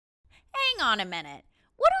hang on a minute.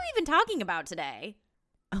 What are we even talking about today?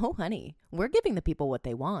 Oh, honey, we're giving the people what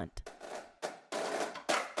they want.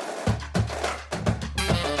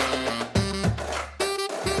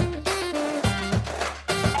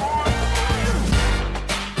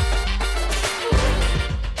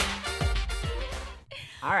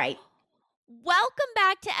 All right. Welcome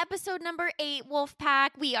back to episode number 8,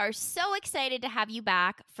 Wolfpack. We are so excited to have you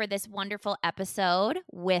back for this wonderful episode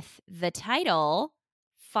with the title,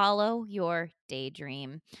 Follow Your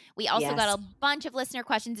Daydream. We also got a bunch of listener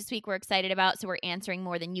questions this week we're excited about, so we're answering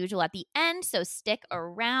more than usual at the end. So stick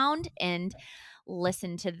around and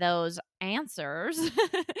listen to those answers.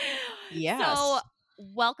 Yes. So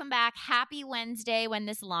welcome back. Happy Wednesday when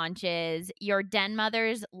this launches. Your den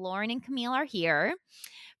mothers, Lauren and Camille, are here.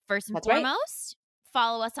 First and foremost,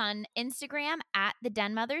 follow us on Instagram at The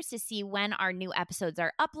Den Mothers to see when our new episodes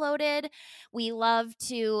are uploaded. We love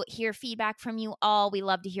to hear feedback from you all. We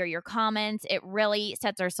love to hear your comments. It really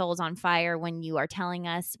sets our souls on fire when you are telling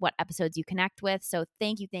us what episodes you connect with. So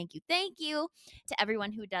thank you to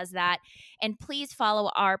everyone who does that. And please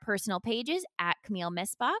follow our personal pages at Camille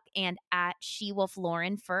Missbach and at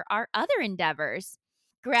SheWolfLauren for our other endeavors.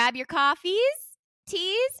 Grab your coffees,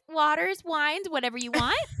 teas, waters, wines, whatever you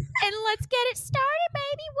want. And let's get it started,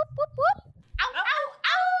 baby. Whoop, whoop, whoop. Ow, ow,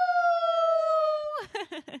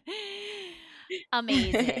 ow.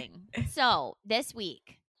 Amazing. So this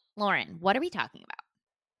week, Lauren, what are we talking about?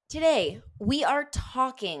 Today, we are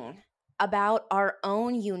talking about our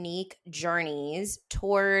own unique journeys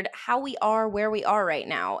toward how we are where we are right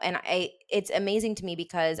now. And it's amazing to me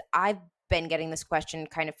because I've been getting this question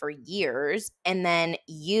kind of for years, and then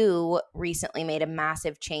you recently made a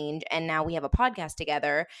massive change, and now we have a podcast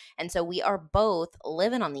together, and so we are both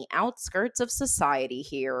living on the outskirts of society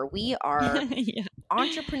here. We are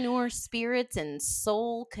entrepreneur spirits and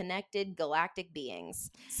soul connected galactic beings.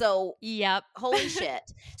 So holy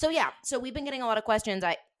shit. So we've been getting a lot of questions.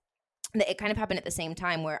 It kind of happened at the same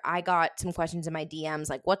time where I got some questions in my DMs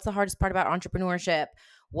like, what's the hardest part about entrepreneurship?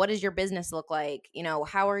 What does your business look like? You know,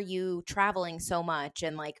 how are you traveling so much?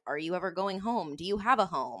 And like, are you ever going home? Do you have a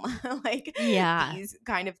home? These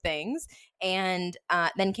kind of things. And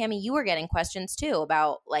then Cammie, you were getting questions too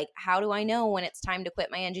about like, how do I know when it's time to quit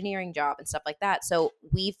my engineering job and stuff like that? So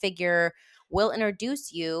we figure we'll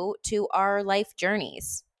introduce you to our life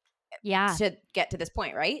journeys. Yeah. To get to this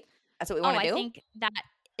point, right? That's what we want to do. I think that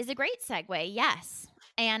is a great segue. Yes.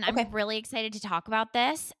 And I'm really excited to talk about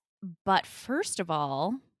this. But first of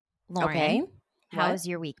all, Lauren, how has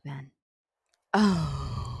your week been?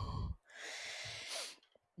 Oh,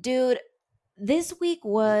 dude, this week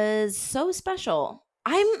was so special.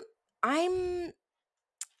 I think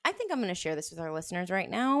I'm going to share this with our listeners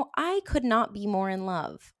right now. I could not be more in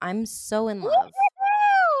love. I'm so in love.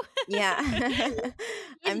 Yeah.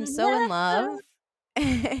 I'm so in love.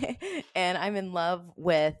 And I'm in love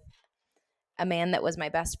with a man that was my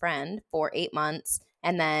best friend for 8 months.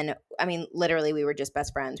 And then, I mean, literally we were just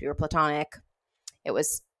best friends. We were platonic. It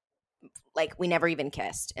was like we never even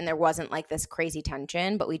kissed. And there wasn't like this crazy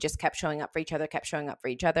tension, but we just kept showing up for each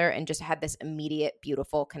other, and just had this immediate,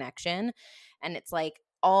 beautiful connection. And it's like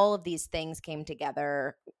all of these things came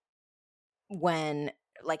together when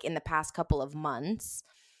like in the past couple of months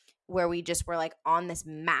where we just were like on this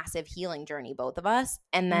massive healing journey, both of us.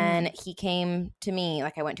 And then he came to me,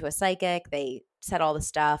 like I went to a psychic, they said all the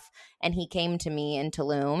stuff, and he came to me in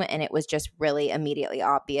Tulum, and it was just really immediately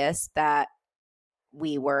obvious that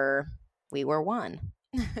we were one.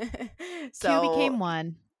 So, two became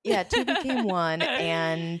one. Yeah, two became one,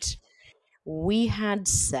 and we had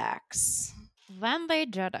sex. Then they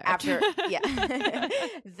did it.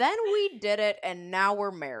 Then we did it, and now we're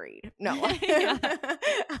married. No.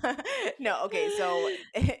 No, okay, so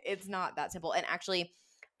it's not that simple. And actually,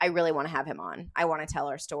 I really want to have him on. I want to tell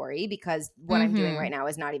our story because what I'm doing right now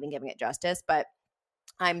is not even giving it justice, but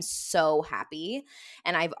I'm so happy.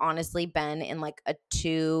 And I've honestly been in like a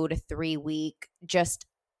 2 to 3 week just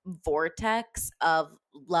vortex of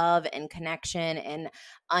love and connection and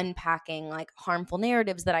unpacking like harmful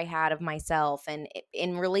narratives that I had of myself and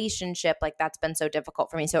in relationship. Like that's been so difficult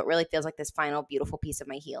for me. So it really feels like this final beautiful piece of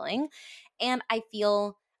my healing. And I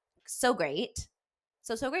feel so great.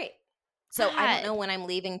 So great. So I don't know when I'm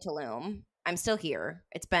leaving Tulum. I'm still here.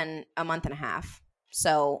 It's been a month and a half.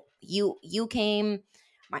 So you came,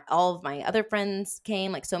 all of my other friends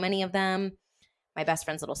came, like so many of them. My best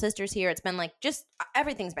friend's little sister's here. It's been like just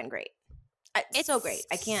everything's been great. It's so great.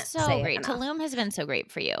 I can't say great. It enough. Tulum has been so great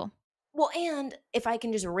for you. Well, and if I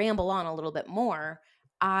can just ramble on a little bit more,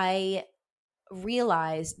 I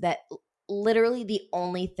realized that literally the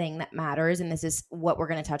only thing that matters, and this is what we're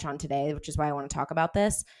going to touch on today, which is why I want to talk about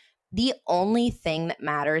this, the only thing that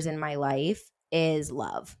matters in my life is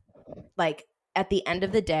love. Like, at the end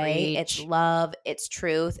of the day, it's Preach. love, it's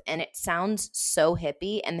truth, and it sounds so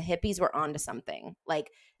hippie, and the hippies were onto something. Like,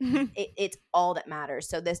 it's all that matters.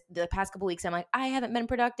 So the past couple weeks, I'm like, I haven't been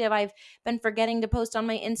productive. I've been forgetting to post on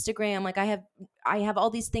my Instagram. Like, I have all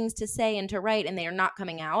these things to say and to write, and they are not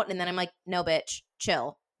coming out. And then I'm like, no, bitch,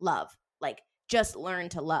 chill, love. Like, just learn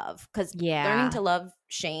to love, because learning Yeah. to love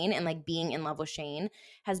Shane and like being in love with Shane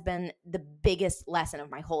has been the biggest lesson of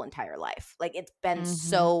my whole entire life. Like, it's been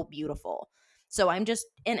so beautiful. So I'm just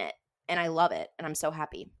in it, and I love it, and I'm so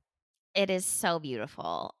happy. It is so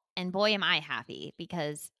beautiful. And boy, am I happy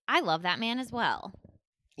because I love that man as well.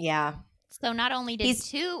 Yeah. So not only did He's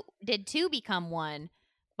two become one,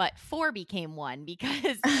 but four became one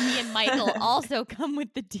because me and Michael also come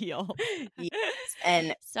with the deal. Yes,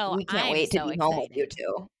 and So we can't I'm wait to so be home with you excited.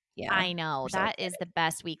 two. Yeah, I know. we're so That is excited. the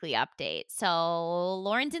best weekly update. So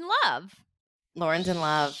Lauren's in love. Lauren's in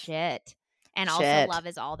love. Shit. And also Shit. love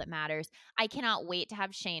is all that matters. I cannot wait to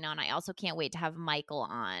have Shane on. I also can't wait to have Michael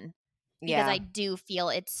on because I Yeah, do feel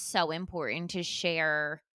it's so important to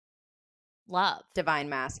share love. divine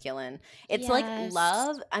masculine. It's like Yes.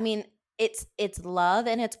 love. I mean, it's love,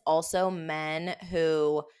 and it's also men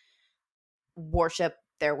who worship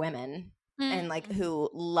their women and like Mhm. who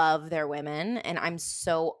love their women, and I'm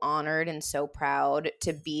so honored and so proud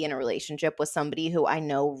to be in a relationship with somebody who I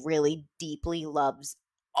know really deeply loves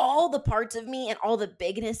all the parts of me and all the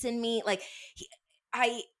bigness in me. Like, he,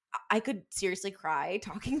 I I could seriously cry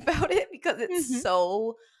talking about it, because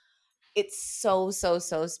Mhm. it's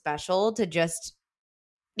so special to just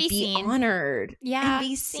Be be seen. honored and Yeah,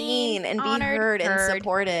 be seen, seen and be honored, heard and heard.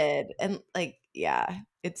 supported, and like, yeah,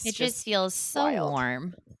 it's It just just feels so wild.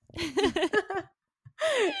 warm.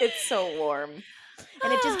 It's so warm.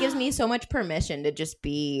 And it just gives me so much permission to just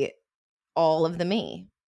be all of the me.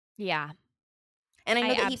 Yeah, And I I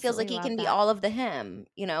know that he feels like absolutely he love can be that. all of the him.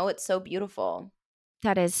 It's so beautiful.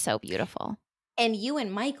 That is so beautiful. And you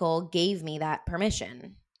and Michael gave me that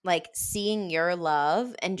permission. Like, seeing your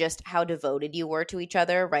love and just how devoted you were to each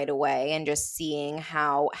other right away, and just seeing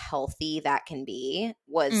how healthy that can be,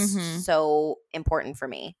 was Mhm. so important for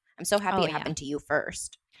me. I'm so happy Oh, it yeah. happened to you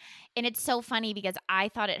first. And it's so funny because I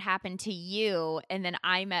thought it happened to you, and then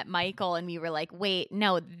I met Michael, and we were like, "Wait,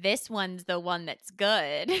 no, this one's the one that's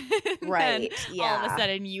good." And then Right. all of a Yeah.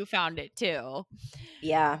 sudden you found it too.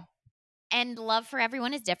 Yeah. And love for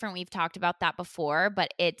everyone is different. We've talked about that before,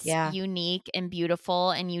 but it's Yeah. unique and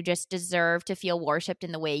beautiful, and you just deserve to feel worshipped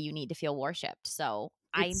in the way you need to feel worshipped. So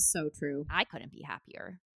I It's so true. I couldn't be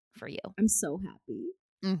happier for you. I'm so happy.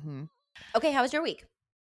 Mhm. Okay, how was your week?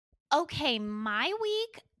 Okay, my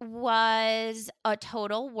week was a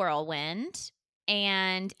total whirlwind,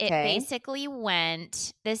 and it Okay. basically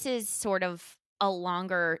went this is sort of a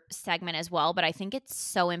longer segment as well, but I think it's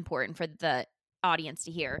so important for the audience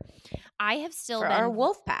to hear. I have still For our been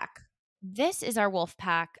wolf pack. This is our wolf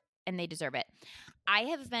pack, and they deserve it. I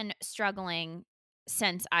have been struggling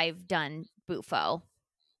since I've done Bufo.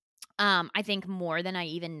 I think more than I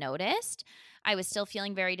even noticed. I was still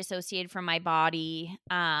feeling very dissociated from my body.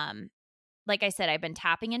 Like I said, I've been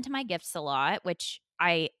tapping into my gifts a lot, which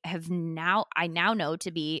I now know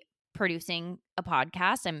to be producing a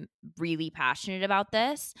podcast. I'm really passionate about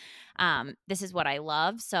this. This is what I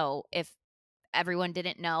love. So if everyone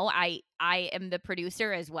didn't know, I am the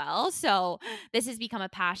producer as well. So this has become a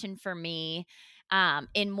passion for me,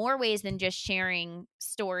 in more ways than just sharing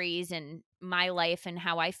stories and my life and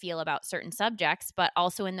how I feel about certain subjects, but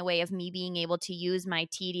also in the way of me being able to use my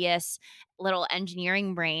tedious little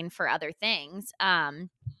engineering brain for other things.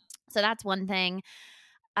 So that's one thing.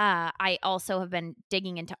 I also have been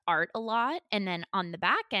digging into art a lot. And then on the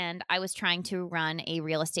back end, I was trying to run a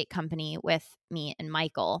real estate company with me and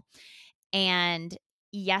Michael. And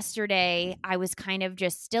yesterday, I was kind of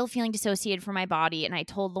just still feeling dissociated from my body. And I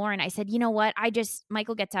told Lauren, I said, you know what?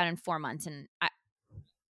 Michael gets out in 4 months. And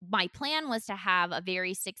my plan was to have a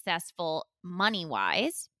very successful money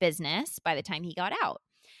wise business by the time he got out.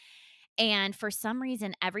 And for some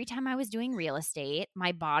reason, every time I was doing real estate,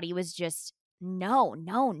 my body was just, no,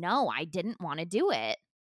 no, no, I didn't want to do it.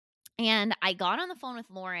 And I got on the phone with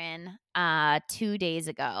Lauren 2 days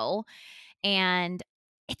ago, and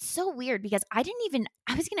it's so weird because I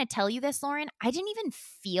was going to tell you this, Lauren. I didn't even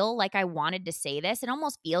feel like I wanted to say this. It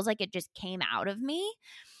almost feels like it just came out of me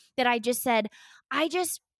that I just said, I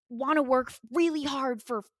just want to work really hard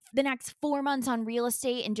for the next 4 months on real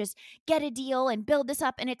estate and just get a deal and build this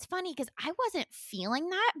up. And it's funny because I wasn't feeling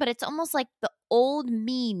that, but it's almost like the old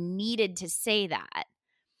me needed to say that.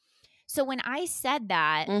 So when I said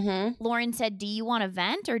that, Mhm. Lauren said, "Do you want a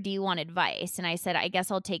vent or do you want advice?" And I said, "I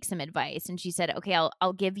guess I'll take some advice." And she said, "Okay,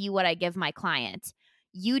 I'll give you what I give my clients.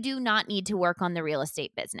 You do not need to work on the real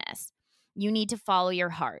estate business. You need to follow your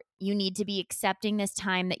heart. You need to be accepting this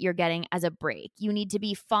time that you're getting as a break. You need to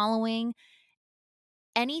be following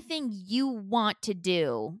anything you want to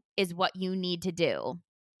do is what you need to do."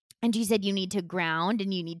 And she said, "You need to ground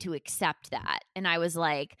and you need to accept that." And I was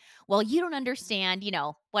like, "Well, you don't understand,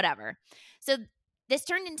 whatever." So this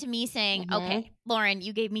turned into me saying, "Okay, Mhm. Lauren,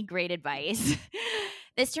 you gave me great advice."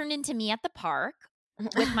 This turned into me at the park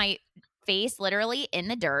with my face literally in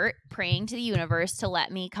the dirt, praying to the universe to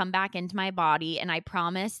let me come back into my body. And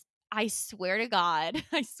I swear to God,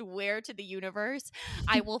 I swear to the universe,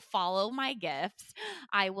 I will follow my gifts.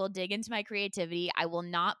 I will dig into my creativity. I will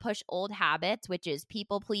not push old habits, which is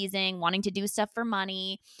people pleasing, wanting to do stuff for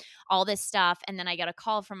money, all this stuff. And then I got a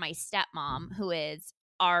call from my stepmom, who is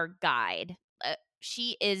our guide.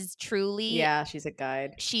 She is truly Yeah, she's a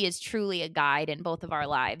guide. she is truly a guide in both of our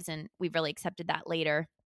lives, and we've really accepted that later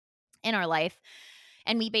in our life.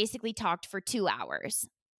 And we basically talked for 2 hours.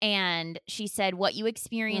 And she said, "What you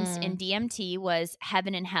experienced in Mm. DMT was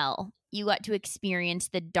heaven and hell. You got to experience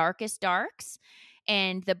the darkest darks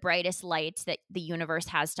and the brightest lights that the universe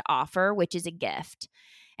has to offer, which is a gift."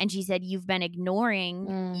 And she said, "You've been ignoring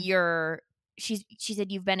Mm. your," she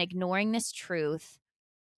said, "You've been ignoring this truth,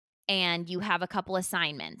 and you have a couple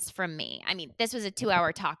assignments from me." I mean, this was a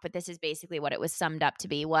 2-hour talk, but this is basically what it was summed up to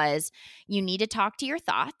be: was you need to talk to your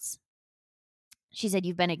thoughts. She said,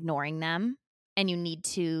 "You've been ignoring them, and you need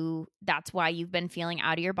to, that's why you've been feeling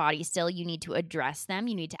out of your body still. You need to address them.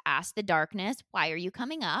 You need to ask the darkness, why are you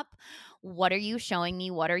coming up? What are you showing me?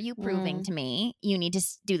 What are you proving Mm. to me? You need to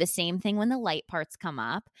do the same thing when the light parts come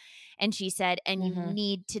up." And she said, "And you Mhm.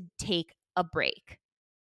 need to take a break.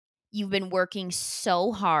 You've been working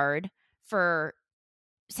so hard for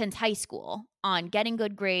since high school on getting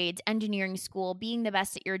good grades, engineering school, being the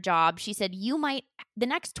best at your job." She said, "You might, the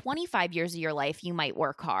next 25 years of your life, you might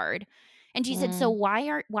work hard." And she said, "So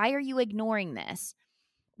Mm. why are you ignoring this?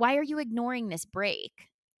 Why are you ignoring this break?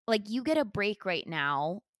 Like, you get a break right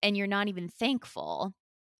now and you're not even thankful.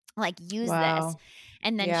 Like, use this." Wow.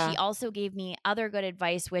 And then she Yeah. also gave me other good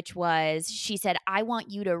advice, which was, she said, "I want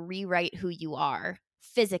you to rewrite who you are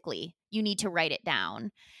physically. You need to write it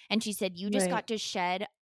down." And she said, "You just Right. got to shed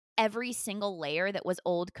every single layer that was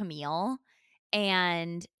old Camille,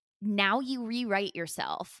 and now you rewrite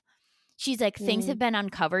yourself." She's like, "Things have Mm. been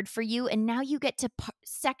uncovered for you, and now you get to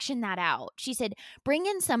section that out." She said, "Bring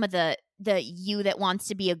in some of the you that wants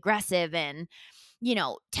to be aggressive and,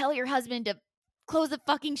 tell your husband to close the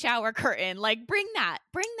fucking shower curtain. Like, bring that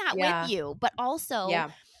with Yeah. you. But also,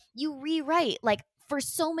 Yeah. you rewrite. Like, for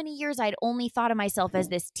so many years, I'd only thought of myself as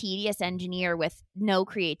this tedious engineer with no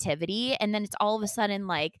creativity. And then it's all of a sudden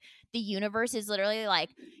like the universe is literally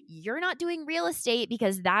like, you're not doing real estate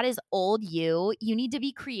because that is old you. You need to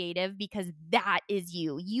be creative because that is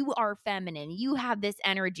you. You are feminine. You have this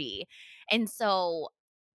energy." And so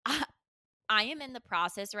I am in the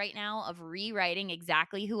process right now of rewriting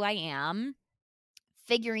exactly who I am,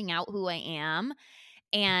 figuring out who I am.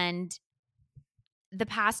 And the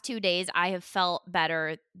past 2 days, I have felt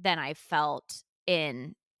better than I felt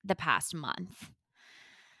in the past month.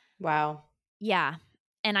 Wow. Yeah.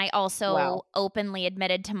 And I Wow. also openly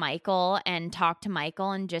admitted to Michael and talked to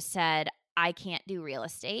Michael and just said, "I can't do real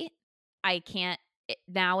estate. I can't,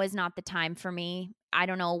 now is not the time for me. I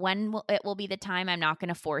don't know when it will be the time. I'm not going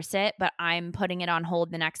to force it, but I'm putting it on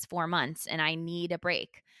hold the next 4 months and I need a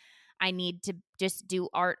break. I need to just do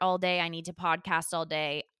art all day. I need to podcast all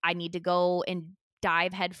day. I need to go and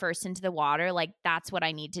dive headfirst into the water. Like, that's what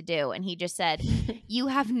I need to do." And he just said, "You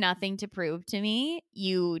have nothing to prove to me.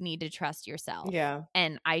 You need to trust yourself. Yeah.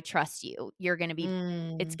 And I trust you. It's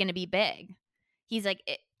Mm. going to be big." He's like,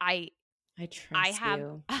 I I trust have,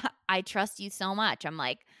 you. I trust you so much." I'm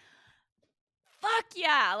like, fuck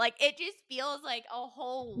yeah. Like, it just feels like a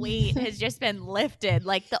whole weight has just been lifted.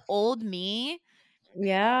 Like, the old me,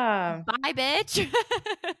 Yeah. bye, bitch.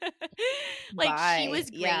 Like, she Bye.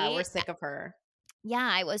 was Yeah, we're great. sick of her. Yeah,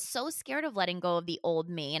 I was so scared of letting go of the old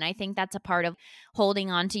me. And I think that's a part of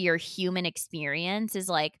holding on to your human experience, is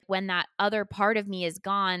like, when that other part of me is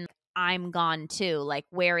gone, I'm gone too. Like,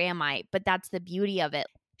 where am I? But that's the beauty of it.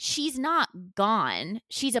 She's not gone.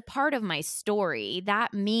 She's a part of my story.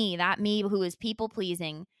 That me who is people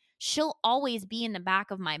pleasing, she'll always be in the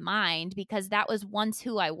back of my mind because that was once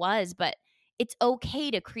who I was. But it's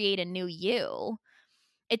okay to create a new you.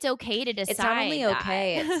 It's okay to It's not decide only that.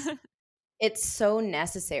 okay, It's so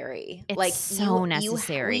necessary. It's Like so we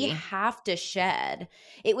necessary. have to shed.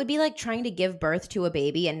 It would be like trying to give birth to a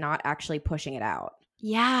baby and not actually pushing it out.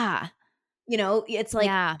 Yeah. You know,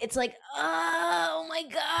 Yeah. it's like, oh my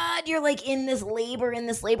God, you're like in this labor, in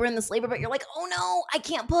this labor, in this labor, but you're like, oh no, I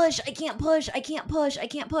can't push, I can't push, I can't push, I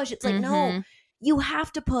can't push. It's like, no, Mhm. you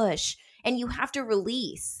have to push and you have to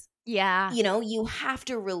release. Yeah. You know, you have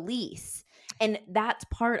to release. And that's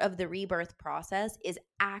part of the rebirth process is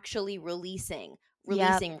actually releasing, Yep.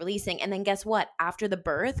 releasing, releasing. And then guess what? After the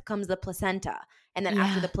birth comes the placenta. And then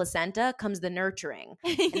after Yeah. the placenta comes the nurturing.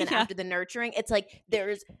 And then Yeah. after the nurturing, it's like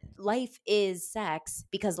there's life is sex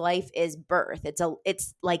because life is birth.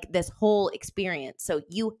 It's like this whole experience. So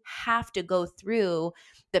you have to go through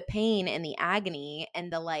the pain and the agony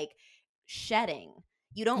and the like shedding.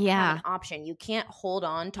 You don't have an Yeah. option. You can't hold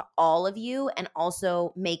on to all of you and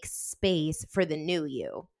also make space for the new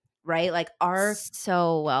you, right? Like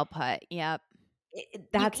So well put. Yep.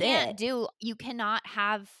 that's it. You cannot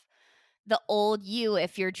have the old you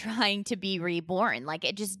if you're trying to be reborn. Like,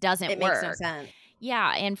 it just doesn't It makes no work. sense.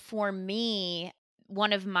 Yeah, and for me,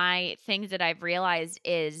 one of my things that I've realized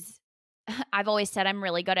is I've always said I'm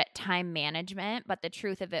really good at time management, but the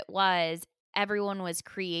truth of it was everyone was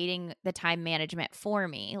creating the time management for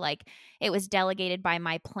me. Like, it was delegated by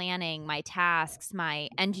my planning, my tasks, my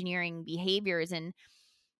engineering behaviors, and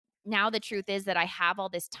now the truth is that I have all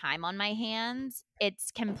this time on my hands.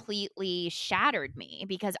 It's completely shattered me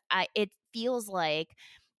because it feels like,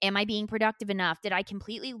 am I being productive enough? Did I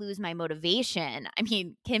completely lose my motivation? I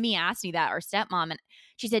mean, Kimmy asked me that, our stepmom, and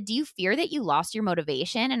she said, "Do you fear that you lost your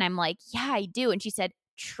motivation?" And I'm like, "Yeah, I do." And she said,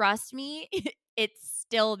 "Trust me, it's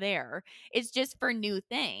still there. It's just for new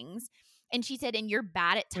things." And she said, "And you're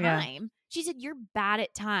bad at Yeah. time." She said, "You're bad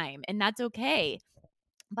at time, and that's okay."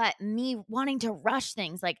 But me wanting to rush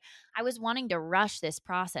things, like, I was wanting to rush this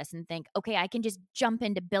process and think, "Okay, I can just jump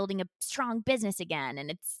into building a strong business again," and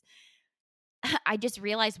it's I just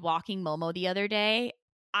realized walking Momo the other day,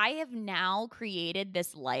 I have now created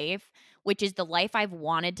this life, which is the life I've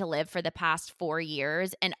wanted to live for the past 4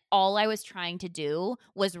 years, and all I was trying to do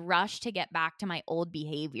was rush to get back to my old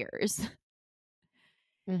behaviors.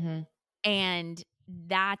 Mhm. And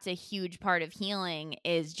that's a huge part of healing,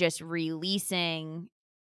 is just releasing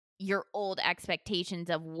your old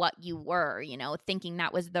expectations of what you were, thinking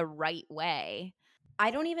that was the right way. I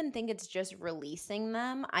don't even think it's just releasing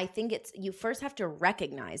them. I think it's you first have to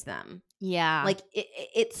recognize them. Yeah. Like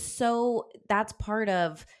it's so that's part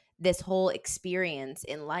of this whole experience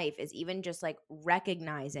in life is even just like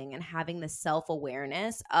recognizing and having the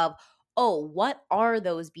self-awareness of, oh, what are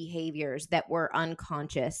those behaviors that were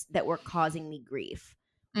unconscious that were causing me grief?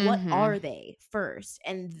 What Mhm. are they first?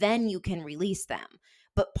 And then you can release them.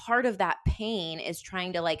 But part of that pain is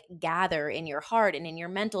trying to like gather in your heart and in your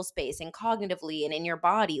mental space and cognitively and in your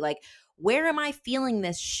body, like, where am I feeling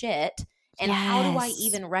this shit? And how do I Yes.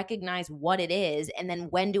 even recognize what it is? And then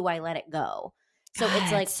when do I let it go? So it's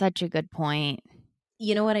God, like, that's such a good point.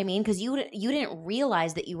 you know what I mean? Because you didn't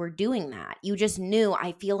realize that you were doing that. You just knew,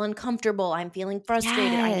 I feel uncomfortable. I'm feeling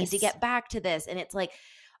frustrated. I need to Yes. get back to this. And it's like,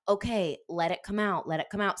 okay, let it come out. Let it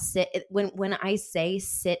come out. When I say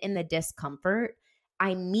sit in the discomfort,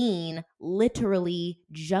 I mean literally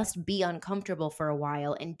just be uncomfortable for a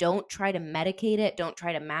while and don't try to medicate it. Don't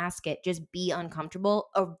try to mask it. Just be uncomfortable.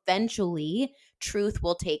 Eventually, truth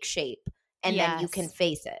will take shape and then you can Yes.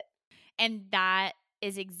 face it. And that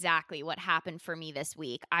is exactly what happened for me this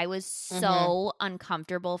week. I was Mm-hmm. so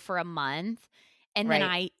uncomfortable for a month, and then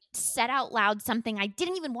Right. I said out loud something I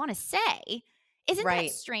didn't even wanna say. Isn't that Right.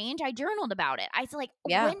 strange? I journaled about it. I was like,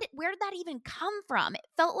 Yeah. where did that even come from? It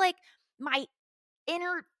felt like my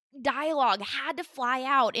inner dialogue had to fly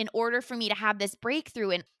out in order for me to have this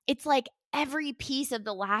breakthrough, and it's like every piece of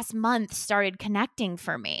the last month started connecting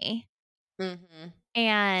for me, Mm-hmm.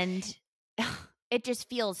 and it just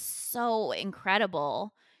feels so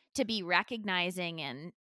incredible to be recognizing,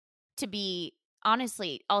 and to be,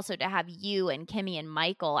 honestly, also to have you and Kimmy and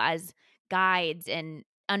Michael as guides and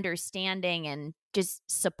understanding and just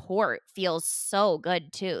support feels so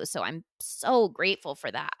good too. So I'm so grateful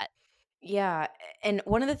for that. Yeah, and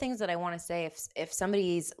one of the things that I want to say, if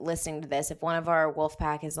somebody's listening to this, if one of our wolf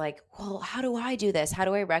pack is like, "Well, how do I do this? How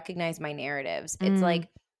do I recognize my narratives?" It's Mm. like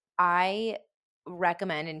I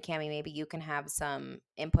recommend, and Cami, maybe you can have some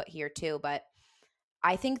input here too, but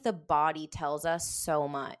I think the body tells us so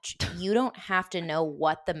much. You don't have to know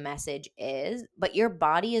what the message is, but your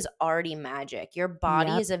body is already magic. Your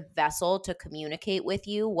body Yep. is a vessel to communicate with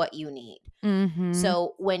you what you need. Mhm.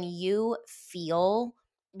 So when you feel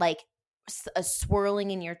like a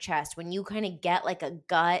swirling in your chest, when you kind of get like a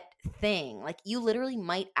gut thing, like you literally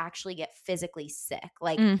might actually get physically sick.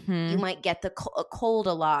 Like you Mhm. might get a cold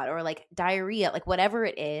a lot, or like diarrhea, like whatever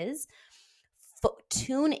it is.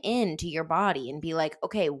 Tune in to your body and be like,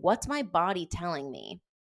 okay, what's my body telling me?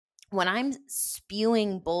 When I'm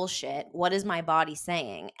spewing bullshit, what is my body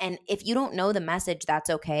saying? And if you don't know the message, that's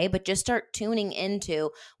okay. But just start tuning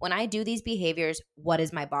into, when I do these behaviors, what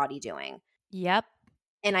is my body doing? Yep.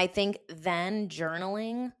 And I think then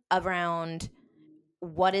journaling around,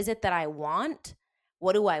 what is it that I want?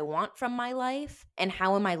 What do I want from my life? And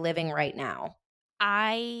how am I living right now?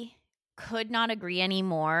 I could not agree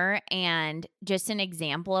anymore. And just an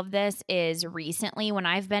example of this is recently when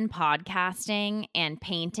I've been podcasting and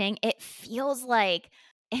painting, it feels like,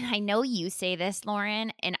 and I know you say this,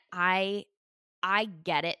 Lauren, and I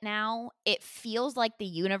get it now. It feels like the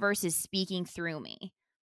universe is speaking through me.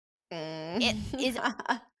 It Mm. is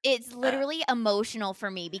It's literally emotional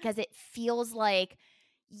for me because it feels like,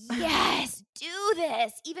 "Yes, do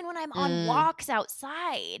this," even when I'm on Mm. walks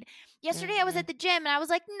outside. Yesterday, I was Mhm. at the gym and I was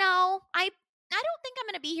like, "No, I don't think I'm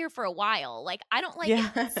gonna be here for a while." Like, I don't like it.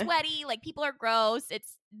 Yeah. It's sweaty, like, people are gross,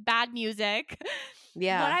 it's bad music. What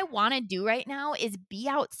Yeah. I wanna do right now is be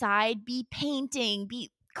outside, be painting, be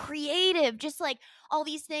creative, just, like, all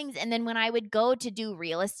these things, and then when I would go to do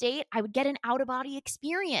real estate, I would get an out of body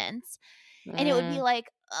experience. And it would be Mm. like,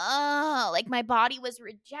 oh, like my body was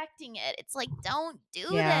rejecting it. It's like, "Don't do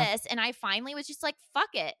Yeah. this." And I finally was just like,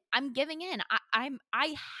 "Fuck it. I'm giving in.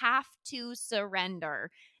 I have to surrender."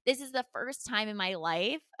 This is the first time in my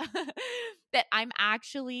life that I'm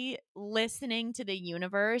actually listening to the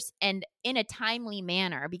universe and in a timely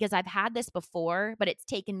manner, because I've had this before, but it's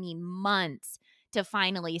taken me months to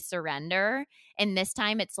finally surrender. And this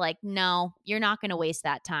time it's like, "No, you're not gonna waste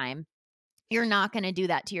that time. You're not gonna do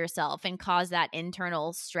that to yourself and cause that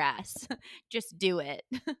internal stress. Just do it."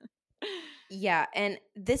 Yeah, and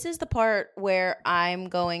this is the part where I'm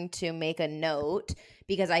going to make a note,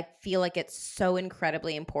 because I feel like it's so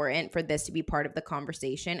incredibly important for this to be part of the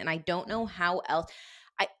conversation. And I don't know how else.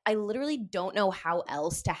 I literally don't know how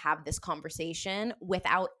else to have this conversation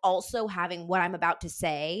without also having what I'm about to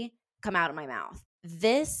say come out of my mouth.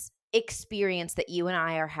 This experience that you and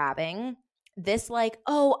I are having, this like,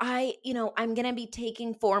 oh, I'm gonna be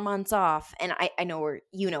taking 4 months off. And I know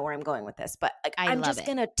where I'm going with this, but like, I I'm love just it.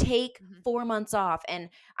 gonna take Mhm. 4 months off, and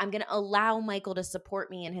I'm gonna allow Michael to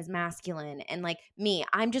support me in his masculine. And like me,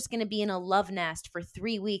 I'm just gonna be in a love nest for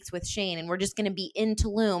 3 weeks with Shane, and we're just gonna be in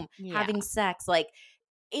Tulum Yeah. having sex. Like,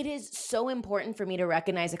 it is so important for me to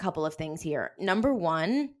recognize a couple of things here. Number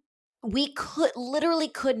one, we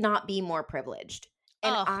could not be more privileged.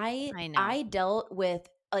 And Oh, I I know. I dealt with,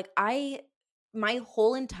 like, my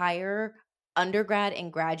whole entire undergrad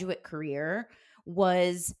and graduate career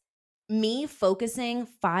was me focusing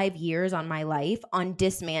 5 years on my life on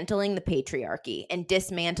dismantling the patriarchy and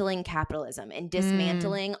dismantling capitalism and Mm.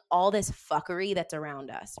 dismantling all this fuckery that's around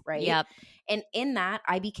us, right? Yep. And in that,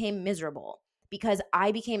 I became miserable because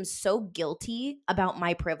I became so guilty about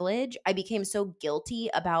my privilege. I became so guilty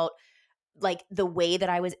about like the way that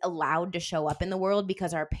I was allowed to show up in the world,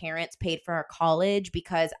 because our parents paid for our college,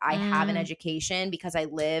 because I have an Mm. education, because I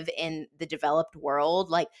live in the developed world.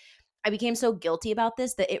 Like, I became so guilty about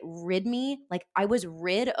this that it rid me, like I was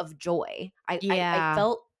rid of joy. I Yeah.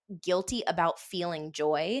 felt guilty about feeling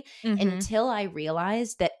joy, Mhm. until I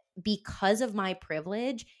realized that because of my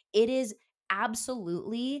privilege, it is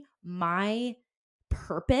absolutely my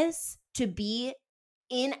purpose to be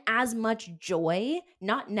in as much joy,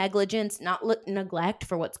 not negligence, not neglect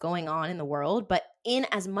for what's going on in the world, but in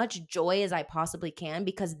as much joy as I possibly can,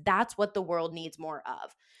 because that's what the world needs more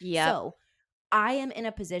of. Yep. So, I am in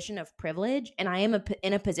a position of privilege, and I am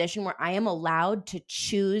in a position where I am allowed to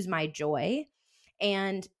choose my joy.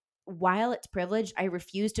 And while it's privileged, I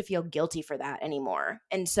refuse to feel guilty for that anymore.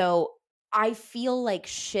 And so I feel like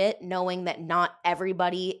shit knowing that not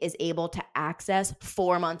everybody is able to access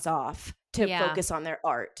 4 months off to Yeah. focus on their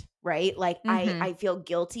art, right? Like, Mhm. I feel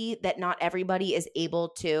guilty that not everybody is able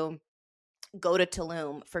to go to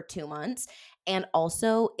Tulum for 2 months. And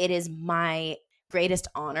also, it is my greatest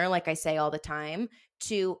honor, like I say all the time,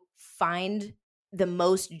 to find the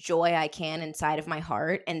most joy I can inside of my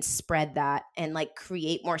heart and spread that, and like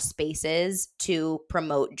create more spaces to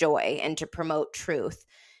promote joy and to promote truth.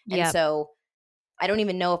 And Yep. so I don't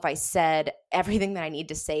even know if I said everything that I need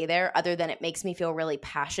to say there, other than it makes me feel really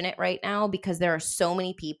passionate right now, because there are so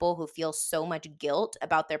many people who feel so much guilt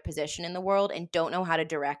about their position in the world and don't know how to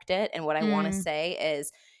direct it. And what I want to Mm. say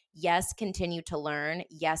is, yes, continue to learn.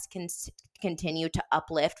 Yes, continue to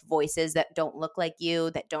uplift voices that don't look like you,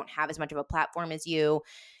 that don't have as much of a platform as you,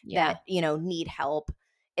 Yeah. that, need help,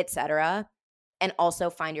 etc. And also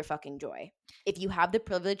find your fucking joy. If you have the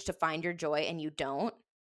privilege to find your joy and you don't,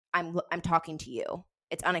 I'm talking to you.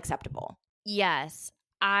 It's unacceptable. Yes.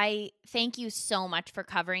 I thank you so much for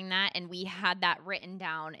covering that, and we had that written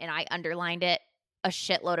down, and I underlined it a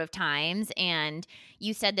shitload of times, and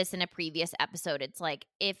you said this in a previous episode. It's like,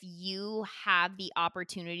 if you have the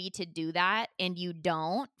opportunity to do that and you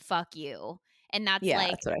don't, fuck you. And that's, Yeah,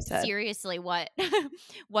 like, that's what I said. seriously what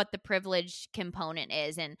what the privilege component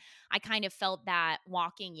is, and I kind of felt that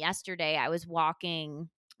walking yesterday. I was walking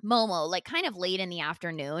Momo, like, kind of late in the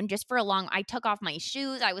afternoon, just for a long I took off my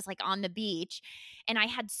shoes, I was, like, on the beach, and I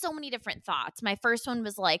had so many different thoughts. My first one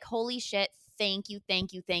was like, "Holy shit, thank you,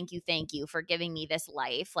 thank you, thank you, thank you for giving me this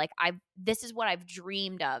life." Like, I've this is what I've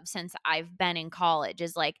dreamed of since I've been in college,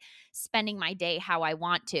 is, like, spending my day how I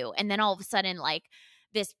want to, and then all of a sudden, like,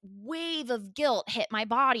 this wave of guilt hit my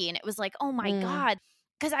body, and it was like, "Oh my Mm, god."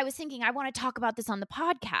 Because I was thinking, "I wanna talk about this on the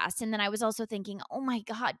podcast," and then I was also thinking, "Oh my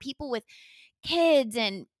god, people with kids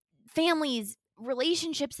and families,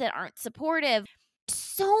 relationships that aren't supportive."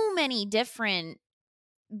 So many different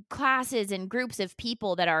classes and groups of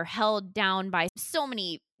people that are held down by so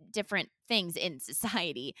many different things in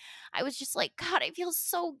society. I was just like, God, I feel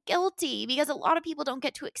so guilty because a lot of people don't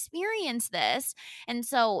get to experience this. And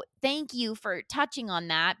so, thank you for touching on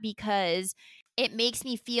that, because it makes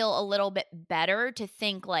me feel a little bit better to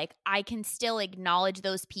think like I can still acknowledge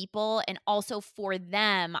those people. And also for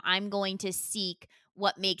them, I'm going to seek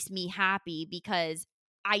what makes me happy, because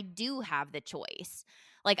I do have the choice.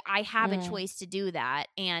 Like, I have a mm, choice to do that,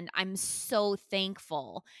 and I'm so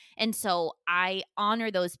thankful. And so I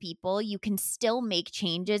honor those people. You can still make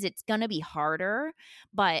changes. It's going to be harder,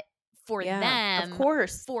 but for yeah, of them,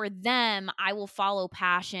 course. I will follow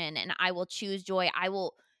passion and I will choose joy. I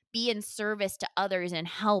will be in service to others and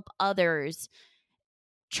help others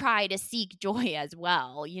try to seek joy as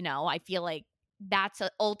well. I feel like that's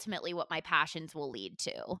ultimately what my passions will lead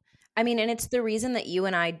to. I mean, and it's the reason that you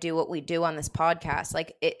and I do what we do on this podcast.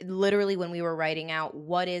 Like, it literally, when we were writing out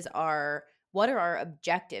what are our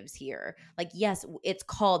objectives here? Like, yes, it's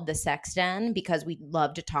called the Sex Den because we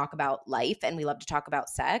love to talk about life and we love to talk about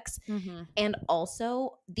sex. Hmm. And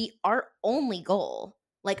also, our only goal,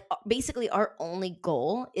 like, basically our only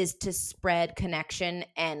goal is to spread connection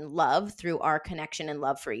and love through our connection and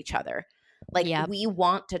love for each other. Like, Yep. we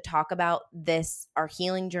want to talk about this, our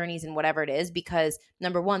healing journeys and whatever it is, because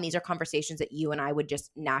number one, these are conversations that you and I would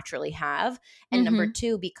just naturally have. And number Hmm.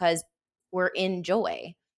 two, because we're in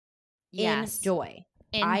joy. In Yes. joy.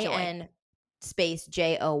 Enjoy. IN space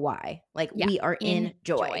JOY. Like, Yeah. we are in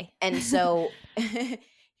joy. Enjoy. And so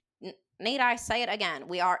need I say it again?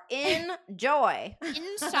 We are in joy.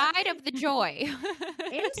 Inside of the joy.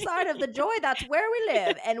 Inside of the joy, that's where we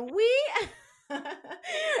live. And we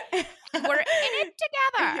We're in it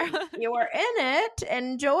together. you are in it.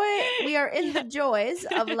 Enjoy. We are in the Yeah. joys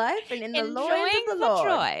of life and in the loins Enjoying of the the Lord.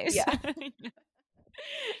 joys. Yeah.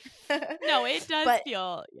 No, it does But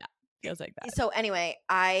feel, yeah, feels like that. so anyway,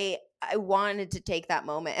 I wanted to take that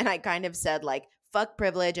moment and I kind of said, like, fuck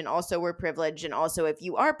privilege, and also we're privileged, and also if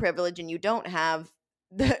you are privileged and you don't have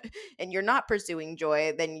and you're not pursuing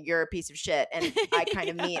joy, then you're a piece of shit. And Yeah.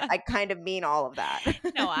 I kind of mean all of that.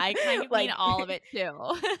 No, I kind of mean Like all of it too.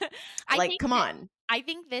 I like think come that on. I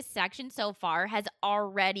think this section so far has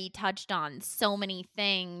already touched on so many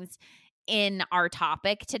things in our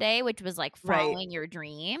topic today, which was like Right. following your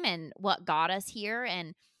dream and what got us here.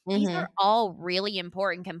 And these are Mhm. all really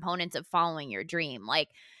important components of following your dream. Like,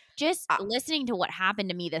 just Uh, listening to what happened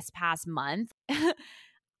to me this past month,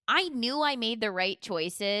 I knew I made the right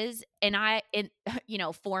choices, and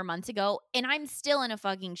 4 months ago, and I'm still in a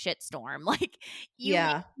fucking shitstorm. Like, you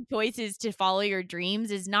yeah. making choices to follow your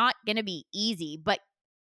dreams is not gonna be easy, but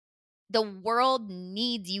the world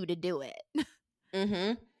needs you to do it.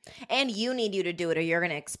 Mhm. And you need you to do it or you're going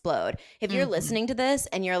to explode. If you're Mhm. listening to this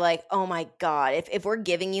and you're like, "Oh my god, if we're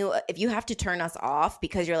giving you if you have to turn us off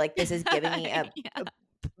because you're like, this is giving me Yeah.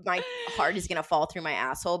 my heart is going to fall through my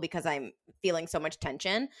asshole because I'm feeling so much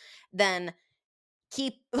tension," then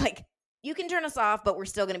keep like you can turn us off, but we're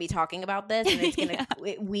still going to be talking about this, and it's going Yeah. to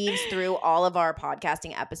it weaves through all of our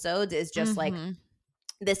podcasting episodes, is just like Mhm.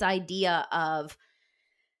 this idea of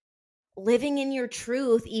living in your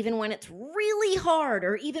truth even when it's really hard,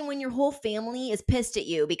 or even when your whole family is pissed at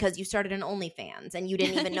you because you started an OnlyFans and you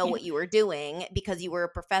didn't even know what you were doing because you were a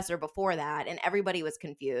professor before that and everybody was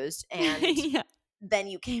confused, and Yeah. then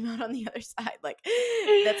you came out on the other side. Like,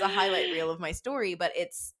 that's a highlight reel of my story, but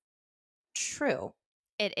it's true.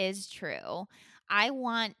 It is true. I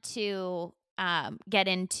want to get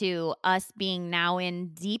into us being now in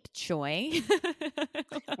deep joy.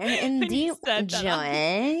 We're in When you deep said that, I'm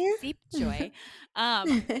like, joy. deep joy.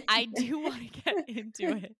 I do want to get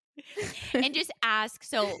into it and just ask.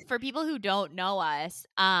 So, for people who don't know us,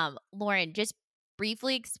 Lauren, just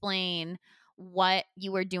briefly explain what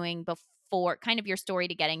you were doing before, kind of your story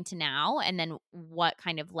to getting to now, and then what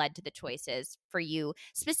kind of led to the choices for you.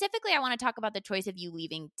 Specifically, I want to talk about the choice of you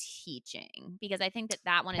leaving teaching, because I think that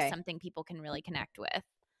that one is Okay. something people can really connect with.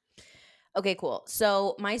 Okay, cool.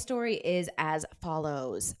 So my story is as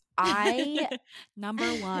follows. I Number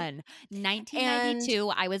one, and 1992,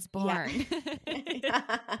 I was yeah. born.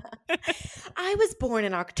 I was born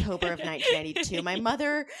in October of 1992. My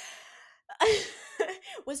mother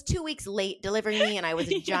was 2 weeks late delivering me, and I was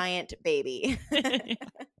a giant baby. I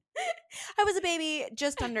was a baby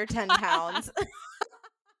just under 10 pounds.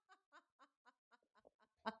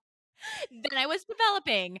 Then I was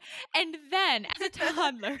developing. And then as a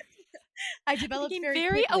toddler, I I developed became very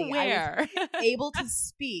very quickly. I was aware. able to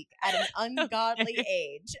speak at an ungodly Okay.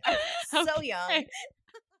 age. I was so young. Okay.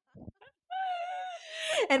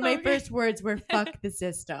 And my Okay. first words were, fuck the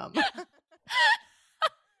system.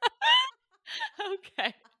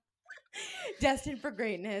 Okay. Destined for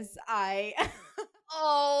greatness.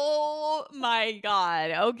 Oh my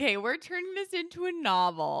God. Okay, we're turning this into a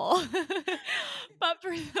novel. But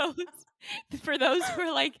for those who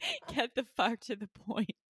are like, get the fuck to the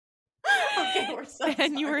point. Okay, we're so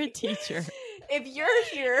Then you were a sorry. teacher. If you're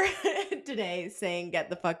here today saying get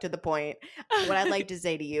the fuck to the point, what I'd like to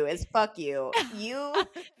say to you is fuck you.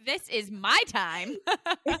 This is my time.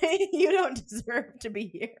 You don't deserve to be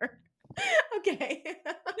here. Okay.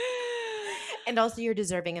 And also you're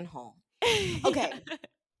deserving and whole. Okay.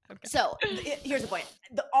 Okay. So here's the point.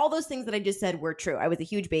 All those things that I just said were true. I was a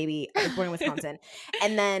huge baby. I was born in Wisconsin.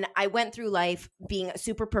 And then I went through life being a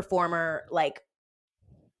super performer, like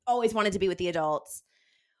always wanted to be with the adults.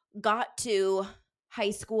 Got to high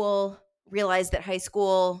school, realized that high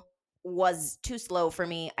school was too slow for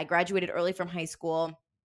me. I graduated early from high school,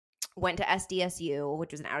 went to SDSU,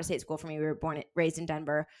 which was an out-of-state school for me. We were raised in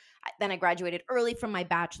Denver. Then I graduated early from my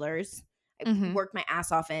bachelor's. I worked my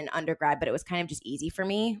ass off in undergrad, but it was kind of just easy for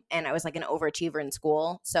me. And I was like an overachiever in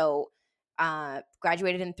school. So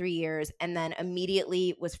graduated in 3 years, and then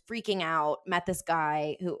immediately was freaking out, met this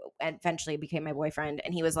guy who eventually became my boyfriend.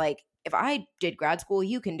 And he was like, if I did grad school,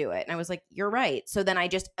 you can do it. And I was like, you're right. So then I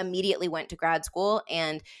just immediately went to grad school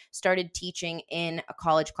and started teaching in a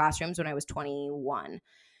college classrooms when I was 21.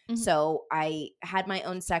 So I had my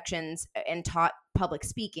own sections and taught public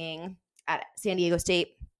speaking at San Diego State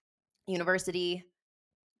University,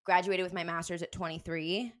 graduated with my master's at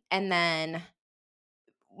 23, and then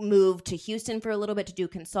moved to Houston for a little bit to do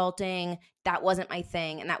consulting. That wasn't my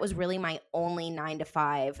thing. And that was really my only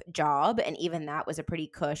 9-to-5 job. And even that was a pretty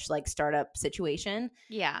cush, like startup situation.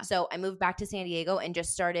 Yeah. So I moved back to San Diego and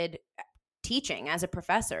just started teaching as a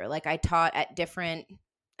professor. Like I taught at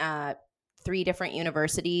three different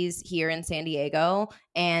universities here in San Diego,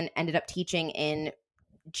 and ended up teaching in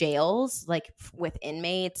jails, like with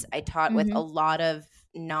inmates. I taught with a lot of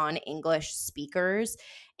non-English speakers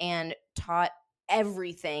and taught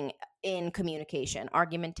everything in communication,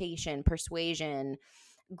 argumentation, persuasion,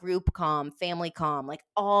 group comm, family comm, like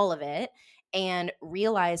all of it. And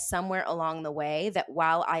realized somewhere along the way that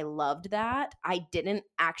while I loved that, I didn't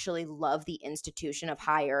actually love the institution of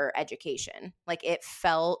higher education. Like it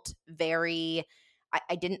felt very,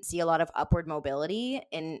 I didn't see a lot of upward mobility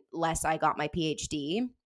unless I got my PhD.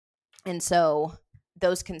 And so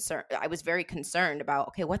I was very concerned about,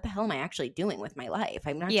 okay, what the hell am I actually doing with my life?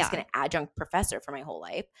 I'm not just going to adjunct professor for my whole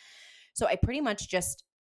life. So I pretty much just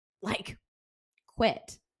like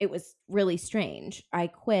quit. It was really strange. I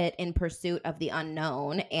quit in pursuit of the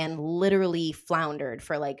unknown and literally floundered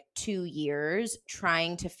for like 2 years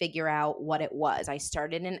trying to figure out what it was. I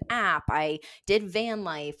started an app. I did van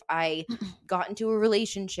life. I got into a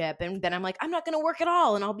relationship. And then I'm like, I'm not going to work at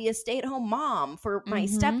all. And I'll be a stay-at-home mom for my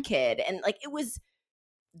stepkid. And like, it was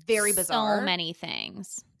very bizarre. So many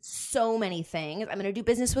things. I'm going to do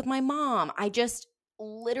business with my mom. I just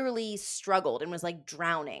literally struggled and was like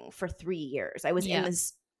drowning for 3 years. I was in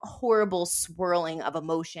this horrible swirling of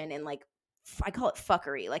emotion and like I call it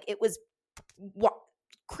fuckery. Like it was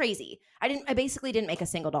crazy. I basically didn't make a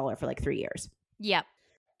single dollar for like 3 years. Yep.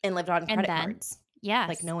 And lived on credit cards. Yes.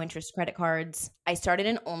 Like no interest credit cards. I started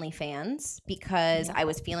an OnlyFans because I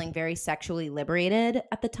was feeling very sexually liberated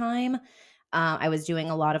at the time. I was doing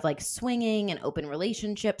a lot of like swinging and open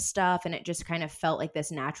relationship stuff, and it just kind of felt like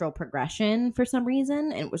this natural progression for some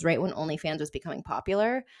reason. And it was right when OnlyFans was becoming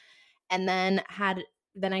popular. And then had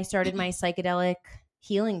then I started my psychedelic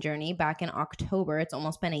healing journey back in October. It's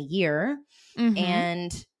almost been a year. Mhm.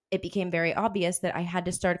 And it became very obvious that I had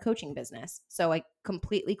to start a coaching business. So I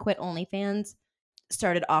completely quit OnlyFans,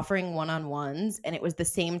 started offering one-on-ones, and it was the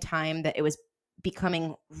same time that it was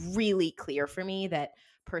becoming really clear for me that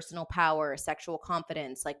personal power, sexual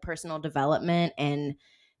confidence, like personal development and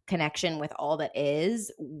connection with all that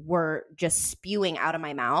is were just spewing out of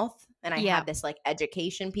my mouth. And I Yep. had this like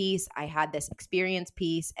education piece, I had this experience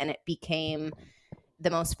piece, and it became the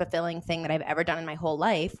most fulfilling thing that I've ever done in my whole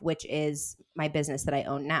life, which is my business that I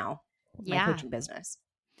own now, my Yeah. coaching business.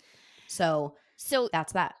 So So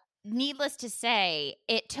that's that. needless to say,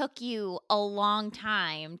 it took you a long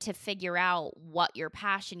time to figure out what your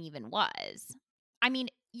passion even was. I mean,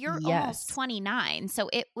 you're almost Yes. 29, so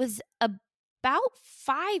it was about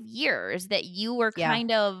 5 years that you were Yeah.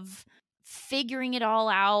 kind of figuring it all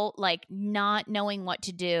out, like, not knowing what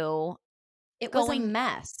to do, It was a going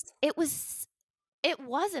mess. it was it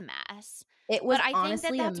was a mess. It But was I think that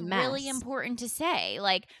honestly a that's really mess. important to say.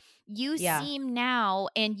 Like, you Yeah. seem now,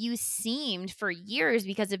 and you seemed for years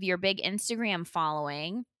because of your big Instagram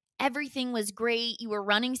following. Everything was great. You were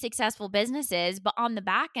running successful businesses, but on the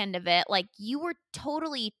back end of it, like, you were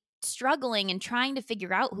totally struggling and trying to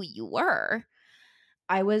figure out who you were.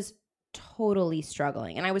 I was totally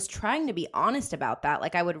struggling, and I was trying to be honest about that.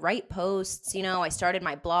 Like I would write posts, I started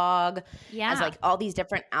my blog as Yeah. like all these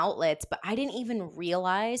different outlets, but I didn't even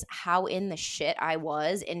realize how in the shit I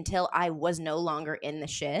was until I was no longer in the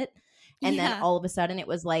shit. And then Yeah. all of a sudden it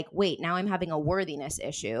was like, wait, now I'm having a worthiness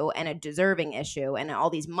issue and a deserving issue. And all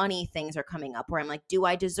these money things are coming up where I'm like, do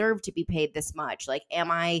I deserve to be paid this much? Like,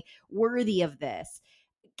 am I worthy of this?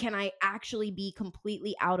 Can I actually be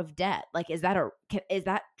completely out of debt? Like, is that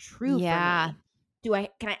true for Yeah. me?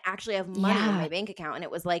 Can I actually have money in my Yeah. bank account? And it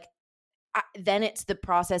was like, then it's the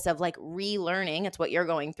process of like relearning. It's what you're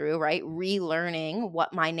going through, right? Relearning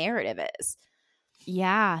what my narrative is.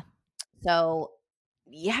 Yeah. So,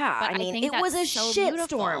 yeah, But I I mean, think it was that's a so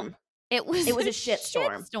beautiful. shitstorm. It was It was a a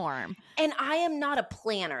shitstorm. shitstorm. And I am not a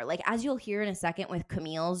planner. Like as you'll hear in a second with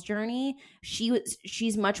Camille's journey,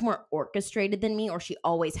 she's much more orchestrated than me, or she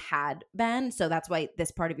always had been. So that's why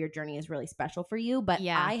this part of your journey is really special for you. But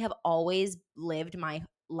Yeah. I have always lived my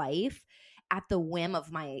life at the whim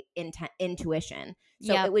of my intuition.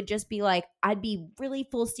 So Yep. it would just be like I'd be really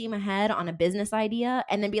full steam ahead on a business idea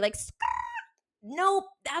and then be like, nope,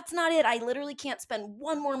 that's not it. I literally can't spend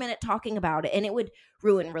one more minute talking about it. And it would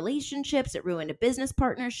ruin relationships. It ruined a business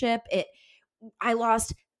partnership. I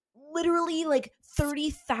lost literally like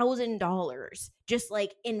 $30,000 just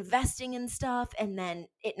like investing in stuff and then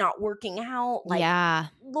it not working out, like Yeah.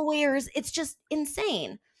 lawyers. It's just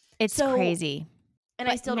insane. It's So, crazy. and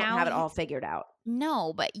I But still don't now have it all figured out.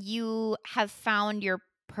 no, but you have found your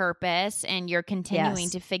purpose and you're continuing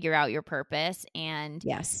Yes. to figure out your purpose. And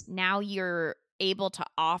Yes. now you're able to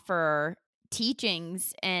offer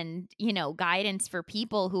teachings and, guidance for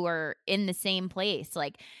people who are in the same place.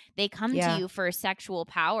 Like they come to Yeah. you for sexual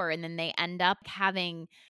power and then they end up having,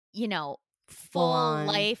 you know, Full full on.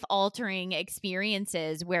 life altering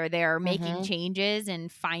experiences where they're making Mm-hmm. changes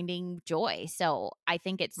and finding joy. So I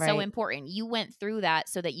think it's so Right. important. You went through that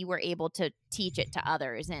so that you were able to teach it to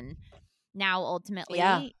others. And now Yeah.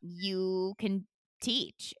 ultimately you can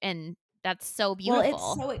teach. And that's so Well, it's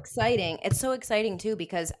beautiful. so exciting. It's so exciting too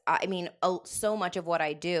because I mean, so much of what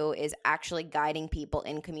I do is actually guiding people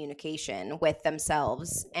in communication with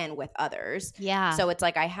themselves and with others. Yeah. So it's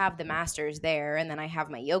like I have the masters there, and then I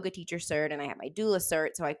have my yoga teacher cert, and I have my doula cert.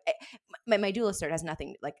 So my doula cert has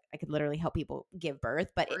nothing like I could literally help people give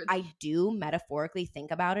birth, but Birth. I do metaphorically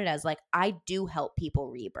think about it as like I do help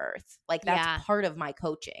people rebirth. Like that's Yeah. part of my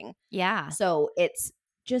coaching. Yeah. So it's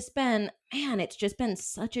just been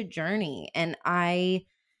such a journey, and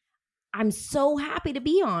I'm so happy to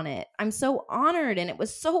be on it. I'm so honored, and it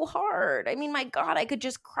was so hard. I mean, my God, I could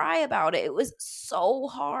just cry about it. It was so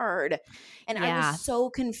hard. And I was Yeah. so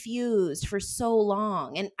confused for so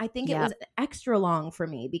long. And I think it Yep. was extra long for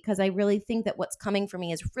me because I really think that what's coming for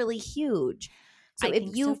me is really huge. So I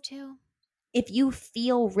think so too. if you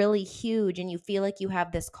feel really huge and you feel like you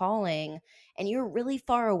have this calling and you're really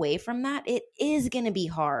far away from that, it is going to be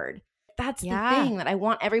hard. That's the Yeah. thing that I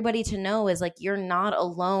want everybody to know is like, you're not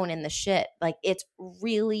alone in the shit. Like, it's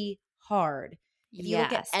really hard. If you look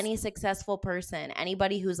at Yes. any successful person,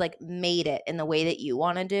 anybody who's like made it in the way that you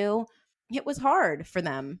want to do, it was hard for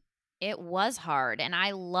them. It was hard. And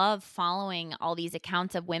I love following all these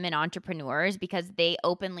accounts of women entrepreneurs because they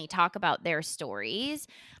openly talk about their stories.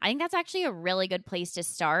 I think that's actually a really good place to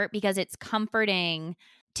start because it's comforting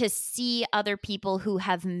to see other people who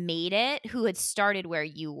have made it, who had started where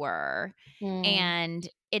you were. Mm. And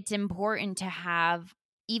it's important to have,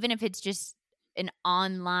 even if it's just an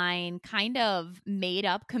online kind of made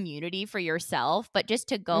up community for yourself, but just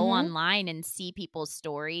to go Mhm. online and see people's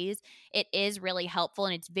stories, it is really helpful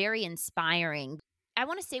and it's very inspiring. I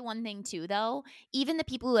want to say one thing too, though. Even the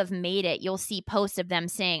people who have made it, you'll see posts of them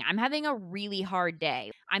saying, "I'm having a really hard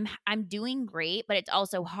day. I'm doing great, but it's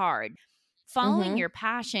also hard." Following Mhm. your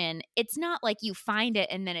passion, it's not like you find it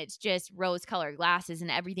and then it's just rose-colored glasses and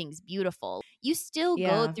everything's beautiful. You still go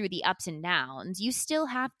Yeah. through the ups and downs. You still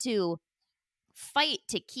have to fight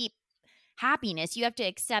to keep happiness. You have to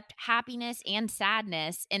accept happiness and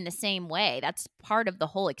sadness in the same way. That's part of the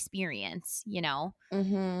whole experience, you know?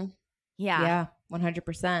 Mhm. Yeah. Yeah,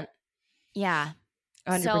 100%. Yeah.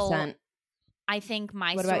 So 100%. I think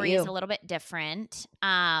my What about story is a you? little bit different.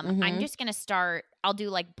 I'm Mhm. just going to start. I'll do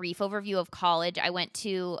like brief overview of college. I went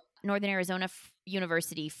to Northern Arizona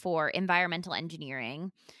University for environmental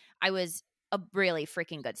engineering. I was a really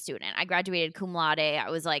freaking good student. I graduated cum laude. I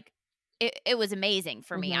was like, it was amazing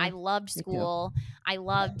for me. I Mhm. loved Me too. school. I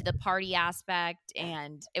loved the party aspect,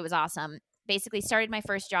 and it was awesome. Basically, started my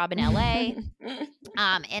first job in LA,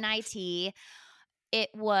 in IT. It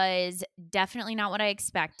was definitely not what I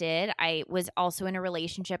expected. I was also in a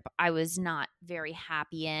relationship I was not very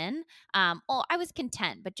happy in. Well, I was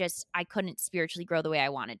content, but just I couldn't spiritually grow the way I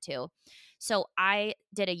wanted to. So I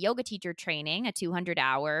did a yoga teacher training, a 200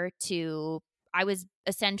 hour to, I was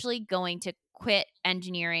essentially going to quit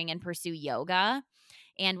engineering and pursue yoga.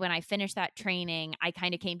 And when I finished that training, I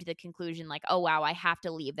kind of came to the conclusion like, oh, wow, I have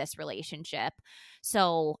to leave this relationship.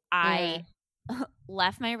 So I Mm.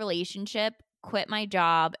 left my relationship, quit my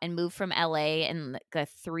job, and moved from LA in like a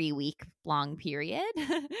 3-week long period.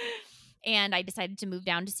 And I decided to move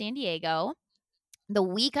down to San Diego. The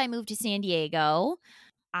week I moved to San Diego,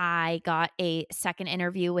 I got a second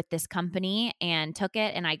interview with this company and took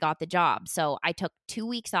it, and I got the job. So I took 2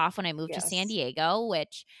 weeks off when I moved to San Yes. Diego,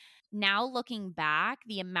 which now looking back,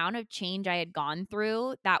 the amount of change I had gone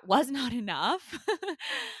through, that was not enough.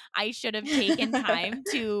 I should have taken time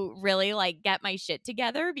to really like get my shit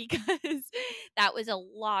together because that was a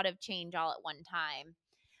lot of change all at one time.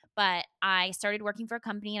 But I started working for a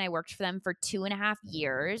company and I worked for them for 2.5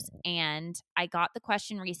 years. And I got the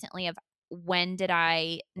question recently of when did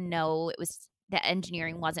I know it was that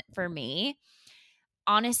engineering wasn't for me?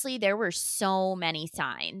 Honestly, there were so many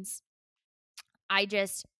signs.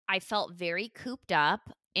 I felt very cooped up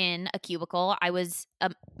in a cubicle. I was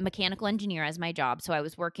a mechanical engineer as my job. So I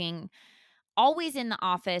was working always in the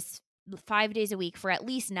office 5 days a week for at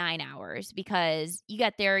least 9 hours because you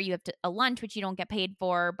get there, you have a lunch, which you don't get paid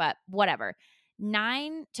for, but whatever.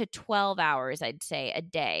 9 to 12 hours, I'd say, a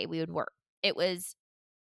day we would work. It was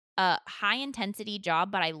a high intensity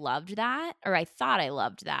job, but I loved that, or I thought I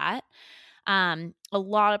loved that. A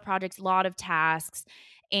lot of projects, a lot of tasks.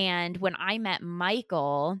 And when I met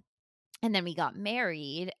Michael, and then we got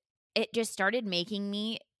married, it just started making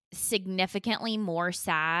me significantly more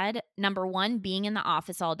sad. Number 1, being in the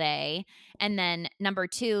office all day, and then number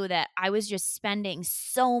 2, that I was just spending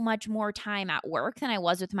so much more time at work than I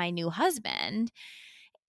was with my new husband.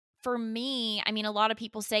 For me, I mean, a lot of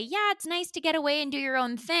people say, "Yeah, it's nice to get away and do your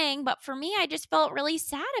own thing," but for me, I just felt really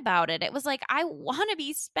sad about it. It was like I wanna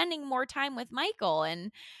be spending more time with Michael,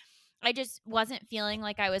 and I just wasn't feeling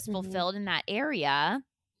like I was Mhm. fulfilled in that area.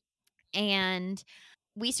 And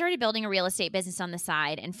we started building a real estate business on the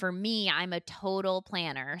side. And for me, I'm a total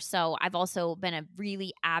planner. So I've also been a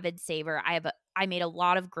really avid saver. I made a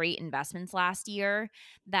lot of great investments last year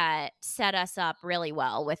that set us up really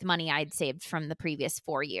well with money I'd saved from the previous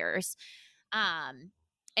 4 years. Um,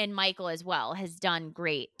 and Michael as well has done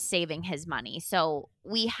great saving his money. So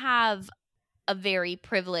we have a very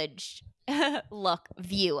privileged look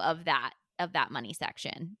view of that money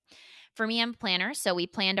section. For me, I'm a planner. So we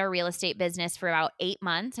planned our real estate business for about 8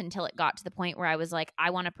 months until it got to the point where I was like, I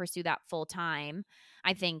want to pursue that full time.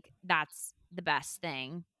 I think that's the best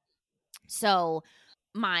thing. So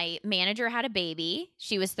my manager had a baby.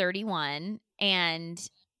 She was 31 and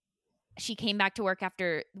she came back to work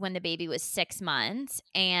after when the baby was 6 months.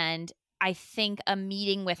 And I think a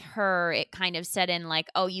meeting with her, it kind of set in like,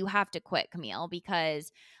 oh, you have to quit, Camille,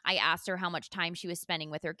 because I asked her how much time she was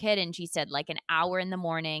spending with her kid. And she said like an hour in the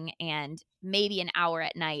morning and maybe an hour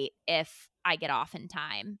at night if I get off in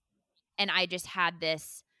time. And I just had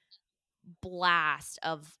this blast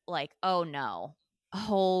of like, oh no.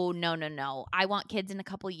 Oh, no, no, no. I want kids in a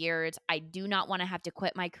couple years. I do not want to have to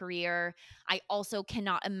quit my career. I also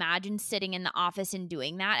cannot imagine sitting in the office and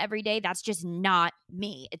doing that every day. That's just not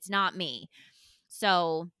me. It's not me.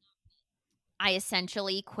 So I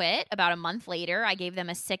essentially quit about a month later. I gave them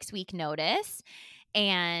a 6-week notice,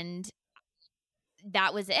 and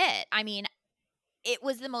that was it. I mean, it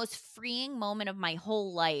was the most freeing moment of my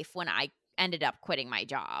whole life when I ended up quitting my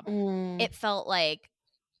job. Mm. It felt like,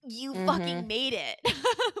 "You Mm-hmm. fucking made it."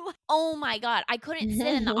 Oh my god, I couldn't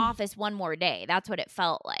sit in the office one more day. That's what it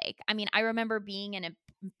felt like. I mean, I remember being in a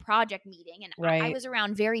project meeting, and I Right. was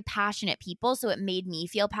around very passionate people, so it made me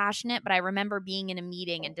feel passionate, but I remember being in a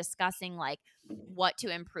meeting and discussing, like, what to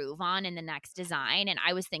improve on in the next design, and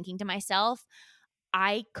I was thinking to myself,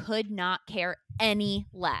 I could not care any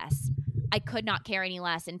less. I could not care any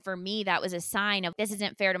less. And for me, that was a sign of, this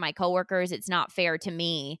isn't fair to my coworkers. It's not fair to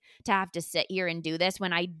me to have to sit here and do this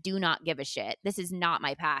when I do not give a shit. This is not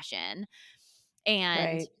my passion.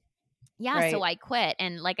 And Right. yeah, so Right. I quit.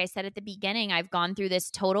 And like I said at the beginning, I've gone through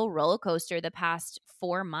this total roller coaster the past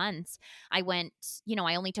 4 months. I went,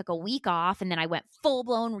 I only took a week off, and then I went full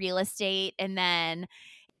blown real estate. And then,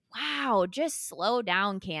 wow, just slow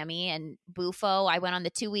down, Cami. And Bufo, I went on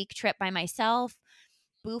the 2-week trip by myself.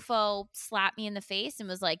 Bufo slapped me in the face and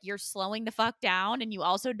was like, "You're slowing the fuck down, and you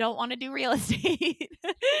also don't want to do real estate."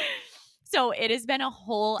 So it has been a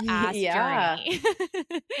whole ass Yeah. journey.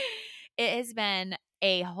 It has been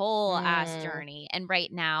a whole ass Mm. journey. And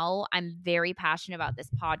right now, I'm very passionate about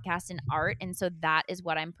this podcast and art. And so that is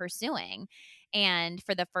what I'm pursuing. And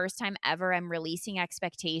for the first time ever, I'm releasing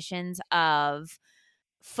expectations of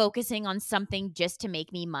focusing on something just to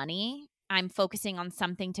make me money. I'm focusing on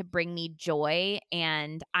something to bring me joy.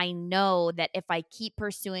 And I know that if I keep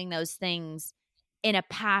pursuing those things in a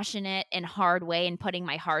passionate and hard way and putting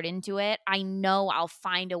my heart into it, I know I'll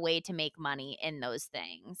find a way to make money in those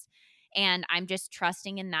things. And I'm just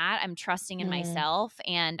trusting in that. I'm trusting in Mm. myself,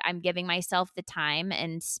 and I'm giving myself the time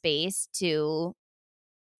and space to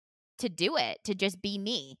do it, to just be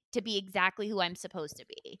me, to be exactly who I'm supposed to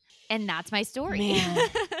be. And that's my story. Man.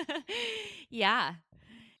 Yeah.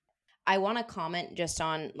 I want to comment just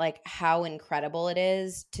on like how incredible it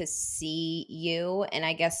is to see you. And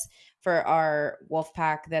I guess for our wolf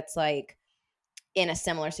pack that's like in a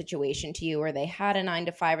similar situation to you, where they had a 9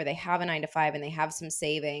 to 5 or they have a 9 to 5 and they have some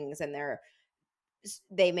savings, and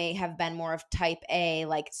they may have been more of type A,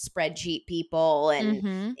 like spreadsheet people, and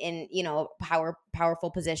Mhm. in,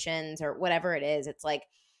 powerful positions or whatever it is. It's like,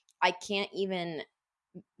 I can't even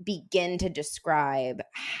begin to describe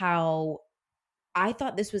how I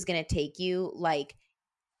thought this was going to take you like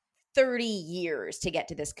 30 years to get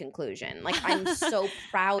to this conclusion. Like, I'm so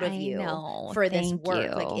proud of I you know. for this Thank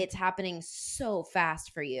work. Like, you. it's happening so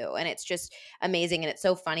fast for you. And it's just amazing. And it's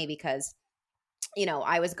so funny because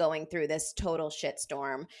I was going through this total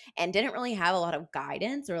shitstorm and didn't really have a lot of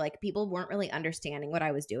guidance, or like people weren't really understanding what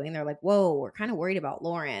I was doing. They're like, whoa, we're kind of worried about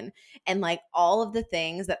Lauren. And like all of the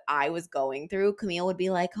things that I was going through, Camille would be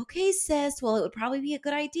like, okay, sis, well, it would probably be a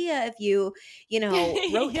good idea if you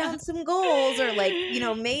wrote Yeah. down some goals, or like,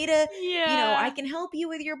 made a, I Yeah. can help you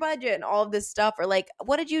with your budget and all of this stuff. Or like,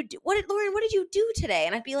 what did you do? Lauren, what did you do today?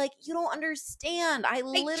 And I'd be like, you don't understand. I I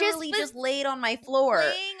just literally was just laid on my floor.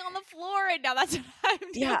 laying on the floor, and now that's what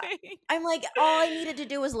I'm Yeah. doing. I'm like, all I needed to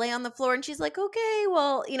do was lay on the floor. And she's like, okay,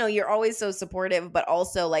 well, you're always so supportive, but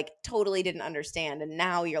also like totally didn't understand. And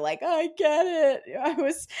now you're like, I get it. I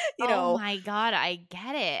was, Oh my god, I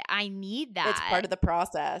get it. I need it's that. part of the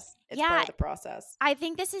process. It's part Yeah, of the process. I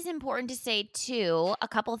think this is important to say too, a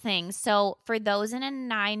couple things. So, for those in a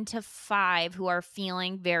 9 to 5 who are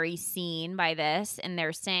feeling very seen by this, and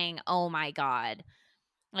they're saying, "Oh my god,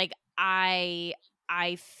 like I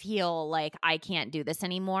feel like I can't do this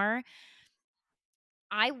anymore."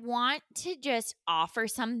 I want to just offer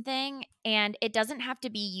something, and it doesn't have to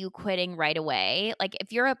be you quitting right away. Like,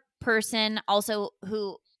 if you're a person also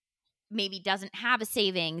who maybe doesn't have a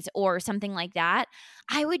savings or something like that,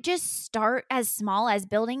 I would just start as small as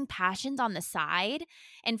building passions on the side.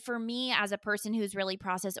 And for me, as a person who's really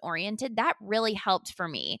process oriented, that really helped for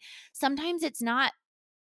me. Sometimes it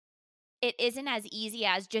isn't as easy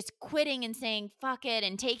as just quitting and saying fuck it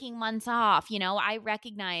and taking months off. I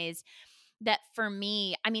recognize that for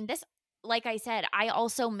me, I mean, like I said, I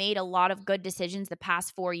also made a lot of good decisions the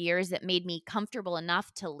past 4 years that made me comfortable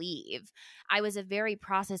enough to leave. I was a very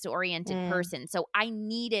process oriented Mm, person. So I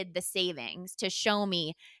needed the savings to show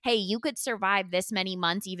me, hey, you could survive this many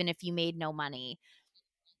months even if you made no money.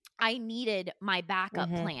 I needed my backup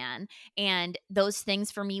mm-hmm, plan. And those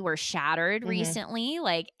things for me were shattered mm-hmm, recently.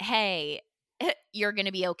 Like, hey, you're going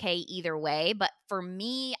to be okay either way. But for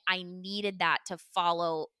me, I needed that to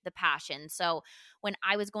follow the passion. So when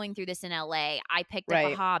I was going through this in LA, I picked up a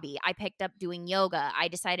Right. hobby. I picked up doing yoga. I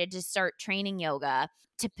decided to start training yoga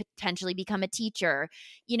to potentially become a teacher.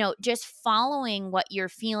 Just following what you're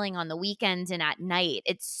feeling on the weekends and at night.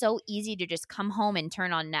 It's so easy to just come home and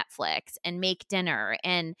turn on Netflix and make dinner.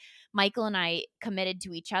 And Michael and I committed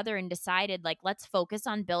to each other and decided, like, let's focus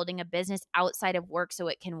on building a business outside of work so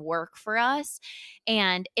it can work for us.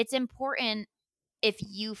 And it's important, if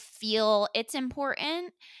you feel it's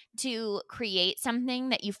important, to create something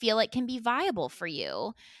that you feel like can be viable for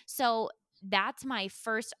you. So that's my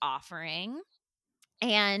first offering.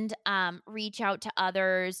 And reach out to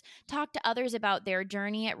others, talk to others about their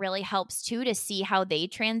journey. It really helps too to see how they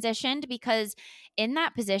transitioned, because in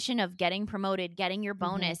that position of getting promoted, getting your Mm-hmm.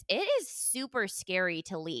 bonus, it is super scary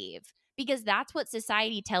to leave, because that's what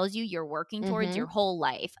society tells you you're working towards Mm-hmm. your whole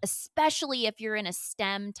life, especially if you're in a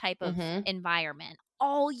STEM type of Mm-hmm. environment.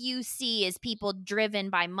 All you see is people driven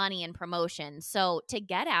by money and promotion. So to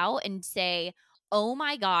get out and say, oh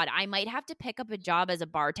my God, I might have to pick up a job as a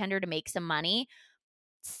bartender to make some money,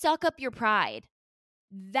 suck up your pride.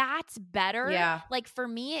 That's better. Yeah. Like, for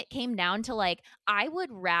me, it came down to, like, I would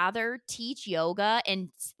rather teach yoga and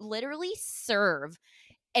literally serve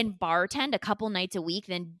and bartend a couple nights a week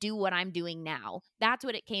than do what I'm doing now. That's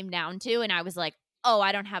what it came down to. And I was like, oh,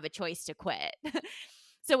 I don't have a choice to quit.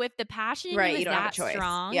 So if the passion in you Right. You is don't have a that choice.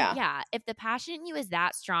 strong, Yeah. yeah, if the passion in you is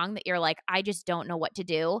that strong that you're like, I just don't know what to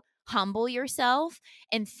do, humble yourself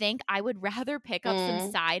and think, I would rather pick up some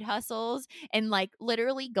Mm. side hustles and, like,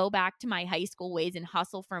 literally go back to my high school ways and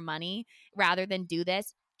hustle for money rather than do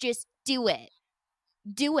this. Just do it.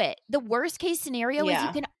 Do it. The worst case scenario is you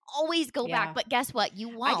Yeah. can always go back, Yeah. but guess what?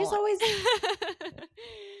 You I just won't. always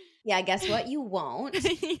Yeah, guess what? You won't.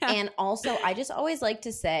 Yeah. And also, I just always like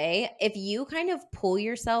to say, if you kind of pull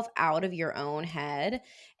yourself out of your own head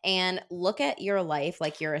and look at your life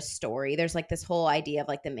like you're a story, there's like this whole idea of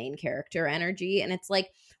like the main character energy. And it's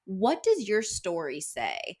like, what does your story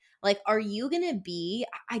say? Like, are you going to be,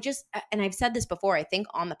 I just, and I've said this before, I think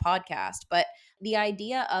on the podcast, but the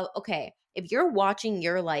idea of, okay, if you're watching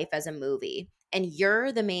your life as a movie and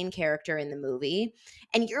you're the main character in the movie,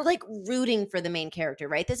 and you're like rooting for the main character,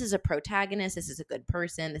 right? This is a protagonist, this is a good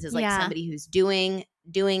person, this is like Yeah. somebody who's doing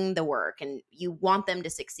the work, and you want them to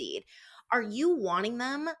succeed. Are you wanting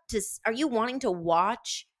to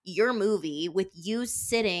watch your movie with you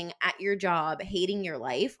sitting at your job hating your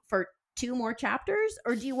life for 2 more chapters,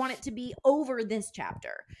 or do you want it to be over this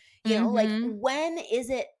chapter? Like, Mhm. when is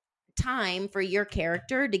it time for your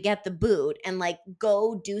character to get the boot and like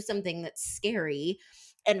go do something that's scary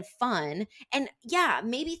and fun? And yeah,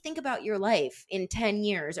 maybe think about your life in 10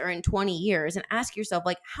 years or in 20 years and ask yourself,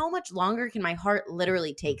 like, how much longer can my heart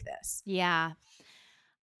literally take this? Yeah.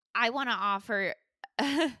 I want to offer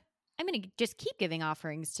I'm going to just keep giving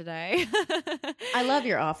offerings today. I love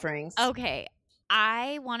your offerings. Okay.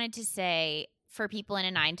 I wanted to say, for people in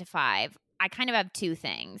a 9 to 5, I kind of have two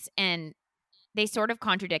things, and they sort of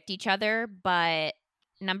contradict each other. But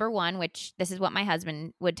number one, which this is what my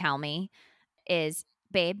husband would tell me, is,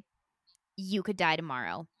 babe, you could die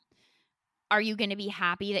tomorrow. Are you going to be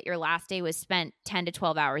happy that your last day was spent 10 to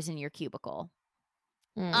 12 hours in your cubicle?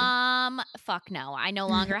 Mm. Fuck no. I no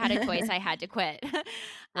longer had a choice. I had to quit.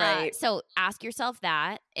 Right. So ask yourself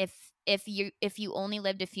that, if you only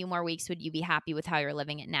lived a few more weeks, would you be happy with how you're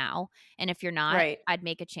living it now? And if you're not, Right. I'd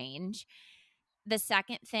make a change. The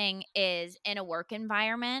second thing is in a work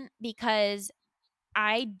environment, because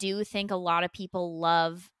I do think a lot of people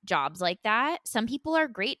love jobs like that. Some people are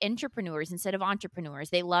great entrepreneurs instead of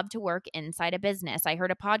entrepreneurs. They love to work inside a business. I heard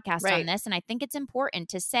a podcast on Right. this, and I think it's important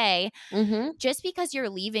to say, Mm-hmm. just because you're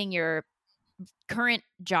leaving your current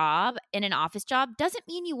job in an office job doesn't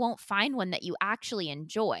mean you won't find one that you actually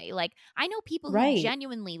enjoy. Like, I know people who Right.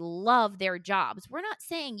 genuinely love their jobs. We're not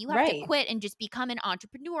saying you have to Right. quit and just become an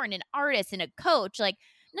entrepreneur and an artist and a coach. Like,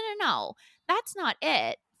 no. That's not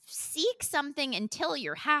it. Seek something until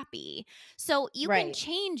you're happy. So you can Right.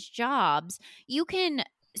 change jobs. You can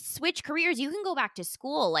switch careers. You can go back to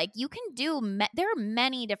school. Like, you can there are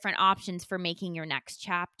many different options for making your next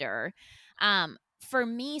chapter. For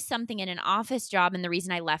me, something in an office job, and the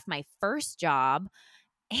reason I left my first job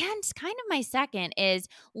and kind of my second, is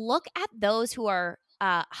look at those who are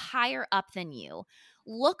higher up than you.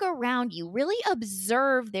 Look around you, really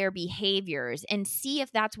observe their behaviors and see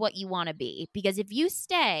if that's what you want to be. Because if you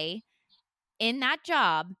stay in that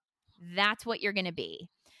job, that's what you're going to be.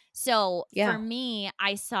 So for Yeah. me,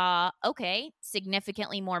 I saw, okay,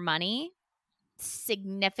 significantly more money,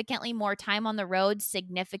 significantly more time on the road,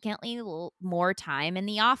 significantly more time in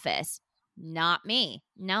the office. Not me.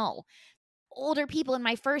 No. older people in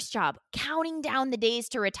my first job counting down the days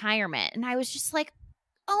to retirement. And I was just like,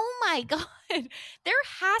 oh my God, there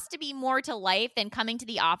has to be more to life than coming to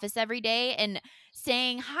the office every day and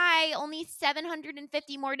saying, hi, only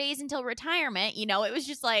 750 more days until retirement. You know, it was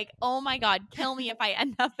just like, oh my God, kill me if I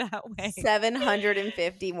end up that way.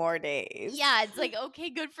 750 more days. Yeah, it's like,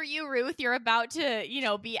 okay, good for you, Ruth. You're about to,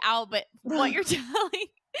 be out, but what you're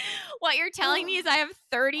telling me is I have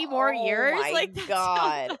 30 more Oh years. my Like, that's so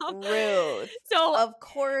God, dumb. Ruth. So Of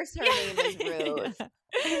course her name is yeah, Ruth.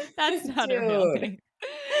 that's not her real Dude. name.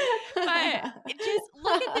 But just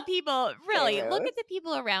look at the people, Okay, really, look Ruth. at the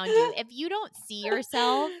people around you. If you don't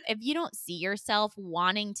see yourself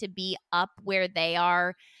wanting to be up where they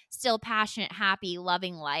are, still passionate, happy,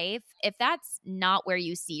 loving life, if that's not where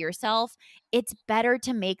you see yourself, it's better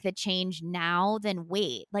to make the change now than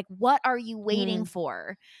wait. Like, what are you waiting Mhm,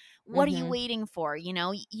 for? What are you mhm. waiting for? You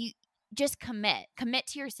just commit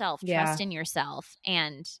to yourself, trust Yeah, in yourself.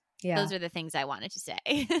 And yeah. those are the things I wanted to say.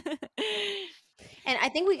 And I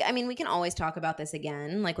think we can always talk about this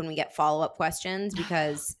again, like when we get follow-up questions,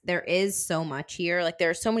 because there is so much here. Like there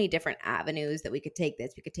are so many different avenues that we could take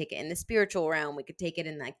this. We could take it in the spiritual realm. We could take it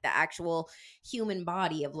in like the actual human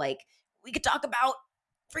body of like, we could talk about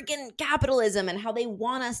freaking capitalism and how they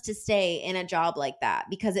want us to stay in a job like that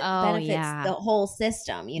because it Oh, benefits yeah. the whole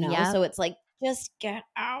system, Yep. So it's like, just get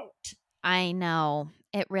out. I know.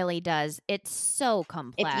 It really does. It's so If you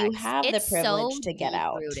complex. have the It's privilege so to get deep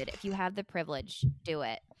out. rooted. If you have the privilege, do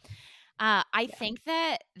it. I Yeah. think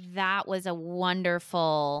that was a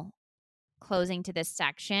wonderful closing to this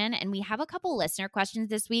section. And we have a couple listener questions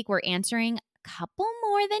this week. We're answering a couple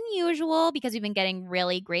more than usual because we've been getting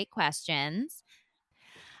really great questions.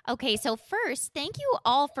 Okay, so first, thank you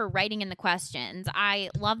all for writing in the questions. I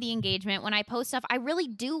love the engagement. When I post stuff, I really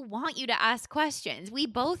do want you to ask questions. We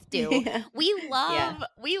both do. Yeah. We Yeah.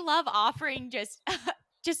 love offering just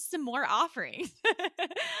just some more offerings.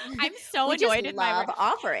 I'm so We just annoyed with my love word.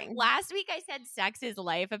 offering. Last week I said sex is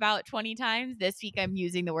life about 20 times. This week I'm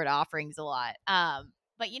using the word offerings a lot.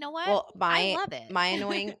 But you know what? Well, I my love it. my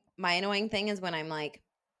annoying my annoying thing is when I'm like,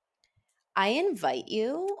 I invite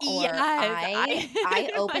you or Yes,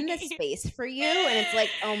 I open this like, space for you and it's like,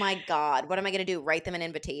 "Oh my god, what am I going to do? Write them an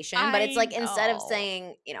invitation?" But it's I like instead of know. saying,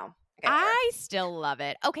 okay, whatever. I still love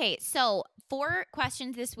it. Okay, so 4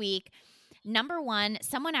 questions this week. Number 1,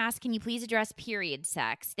 someone asked, "Can you please address period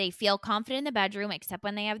sex?" They feel confident in the bedroom except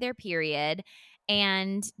when they have their period,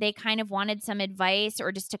 and they kind of wanted some advice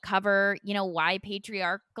or just to cover, why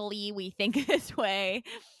patriarchally we think this way,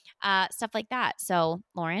 stuff like that. So,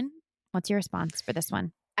 Lauren, what's your response for this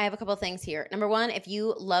one? I have a couple things here. Number 1, if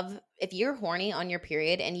you're horny on your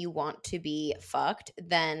period and you want to be fucked,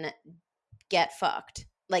 then get fucked.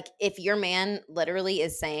 Like if your man literally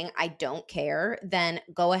is saying, I don't care, then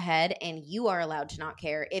go ahead and you are allowed to not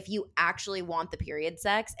care. If you actually want the period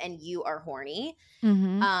sex and you are horny,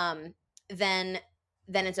 Mhm. um, then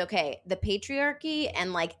it's okay. The patriarchy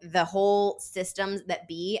and like the whole systems that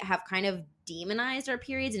be have kind of demonized our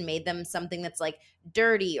periods and made them something that's like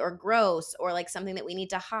dirty or gross or like something that we need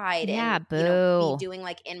to hide Yeah, and be boo. doing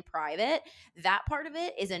like in private. That part of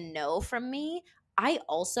it is a no from me. I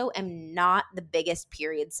also am not the biggest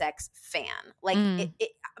period sex fan. Like Mm.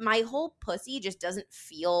 my whole pussy just doesn't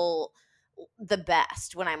feel the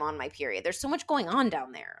best when I'm on my period. There's so much going on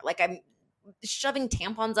down there. Like I'm shoving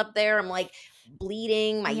tampons up there. I'm like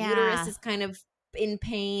bleeding. My uterus Yeah. is kind of in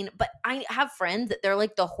pain. But I have friends that they're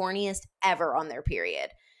like the horniest ever on their period.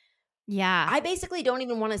 Yeah. I basically don't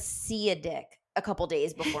even want to see a dick a couple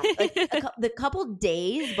days before, like the couple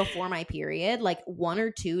days before my period, like 1 or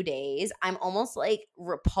 2 days, I'm almost like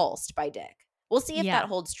repulsed by dick. We'll see if Yeah. that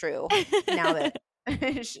holds true now that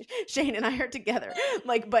Shane and I are together.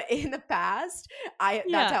 Like, but in the past, that's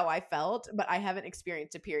Yeah. how I felt, but I haven't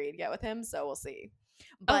experienced a period yet with him, so we'll see.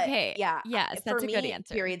 But Okay. yeah, Yes, for that's a good me,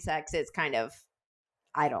 answer. period sex is kind of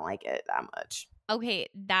I don't like it that much. Okay,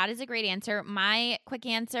 that is a great answer. My quick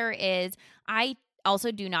answer is I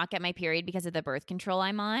also do not get my period because of the birth control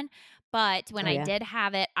I'm on. But when Oh I yeah. did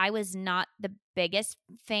have it, I was not the biggest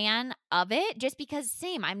fan of it just because,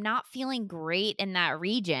 same, I'm not feeling great in that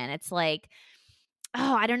region. It's like,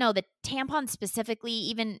 oh, I don't know, the tampon specifically,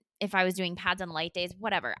 even if I was doing pads on light days,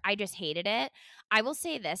 whatever, I just hated it. I will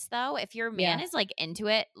say this though, if your man Yeah. is like into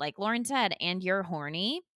it, like Lauren said, and you're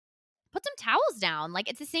horny, put some towels down. Like,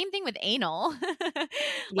 it's the same thing with anal.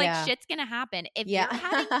 Like, Yeah. shit's gonna happen. Yeah.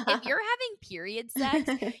 If you're having period sex,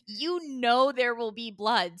 you know there will be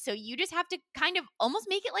blood. So you just have to kind of almost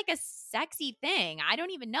make it like a sexy thing. I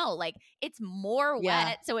don't even know. Like, it's more Yeah.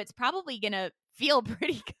 wet, so it's probably gonna feel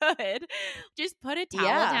pretty good. Just put a towel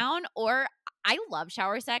Yeah. down, or I love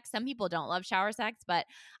shower sex. Some people don't love shower sex, but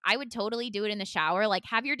I would totally do it in the shower. Like,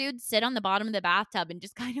 have your dude sit on the bottom of the bathtub and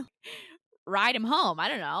just kind of ride him home. I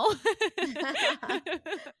don't know.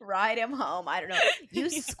 Ride him home. I don't know. You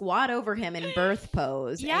squat over him in birth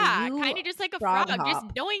pose and Yeah, you kinda just like a frog frog, just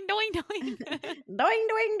hop. doing, doing, doing. Doing,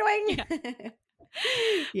 doing, Yeah, doing.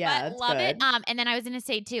 but Yeah, that's love it. good. And then I was gonna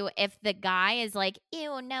say too, if the guy is like,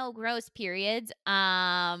 "Ew, no, gross periods,"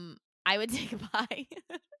 I would say goodbye.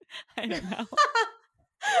 I don't know.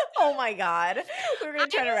 Oh my God. We were I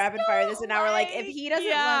gonna try to just rapid fire this, and don't now we're like, if like he doesn't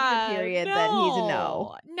love your yeah, period, then he's a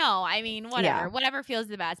no. no. No, I mean, Yeah. whatever feels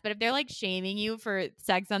the best, but if they're, like, shaming you for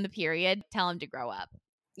sex on the period, tell them to grow up.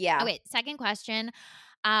 Yeah. Okay, second question.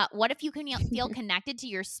 What if you can feel connected to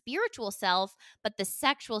your spiritual self, but the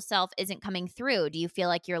sexual self isn't coming through? Do you feel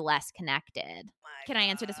like you're less connected? My Can I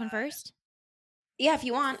answer this one God. first? Yeah, if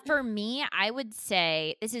you want. For me, I would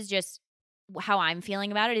say this is just how I'm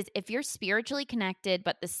feeling about it is if you're spiritually connected,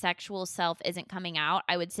 but the sexual self isn't coming out,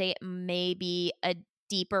 I would say it may be a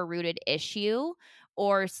deeper rooted issue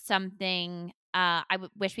or something.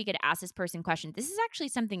 Wish we could ask this person question. This is actually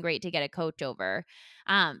something great to get a coach over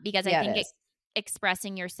because I Yeah, think it is.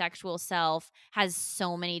 expressing your sexual self has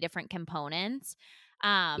so many different components.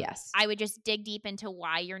 Yes. I would just dig deep into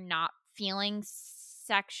why you're not feeling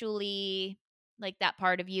sexually like that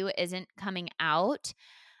part of you isn't coming out.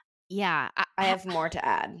 Yeah, I have more to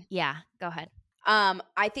add. yeah, go ahead.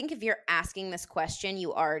 I think if you're asking this question,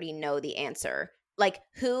 you already know the answer. Like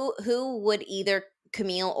who would either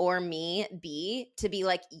Camille or me be to be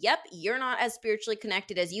like, yep, you're not as spiritually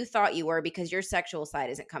connected as you thought you were because your sexual side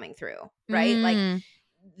isn't coming through, right? Like Mm,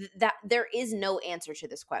 that there is no answer to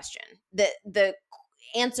this question. The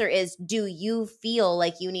answer is, do you feel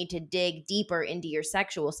like you need to dig deeper into your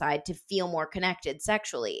sexual side to feel more connected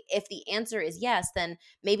sexually? If the answer is yes, then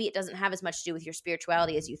maybe it doesn't have as much to do with your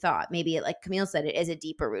spirituality as you thought. Maybe it, like Camille said, it is a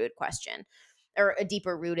deeper rooted question or a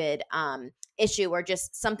deeper rooted issue or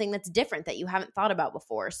just something that's different that you haven't thought about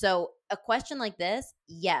before. So a question like this,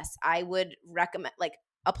 yes, I would recommend like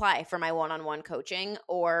apply for my one-on-one coaching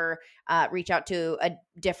or reach out to a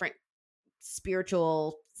different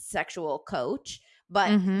spiritual sexual coach.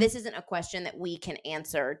 But mhm. this isn't a question that we can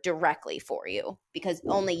answer directly for you because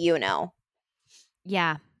only you know.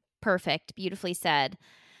 Yeah, perfect, beautifully said.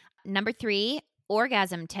 Number 3,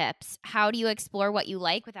 orgasm tips. How do you explore what you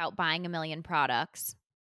like without buying a million products?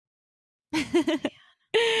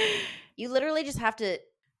 You literally just have to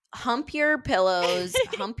hump your pillows,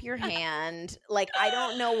 hump your hand. Like, I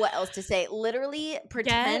don't know what else to say. Literally Get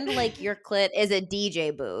pretend like your clit is a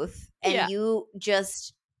DJ booth and yeah. you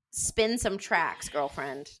just spin some tracks,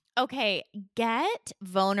 girlfriend. Okay, get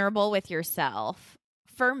vulnerable with yourself.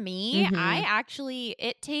 For me, I Mm-hmm. actually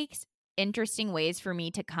it takes interesting ways for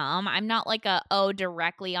me to come. I'm not like a oh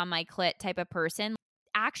directly on my clit type of person.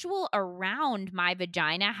 Actual around my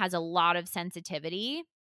vagina has a lot of sensitivity.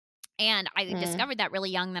 And I Mm. discovered that really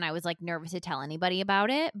young, then I was like nervous to tell anybody about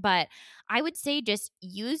it. But I would say just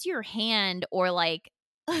use your hand or like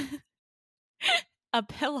a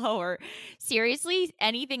pillow or seriously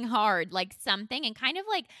anything hard, like something, and kind of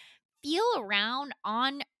like feel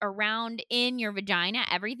around in your vagina,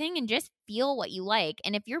 everything, and just feel what you like.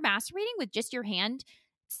 And if you're masturbating with just your hand,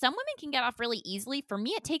 some women can get off really easily. For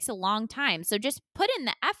me, it takes a long time. So just put in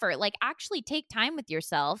the effort, like actually take time with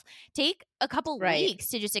yourself. Take a couple Right. weeks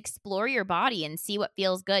to just explore your body and see what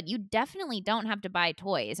feels good. You definitely don't have to buy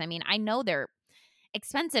toys. I mean, I know they're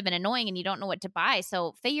expensive and annoying and you don't know what to buy.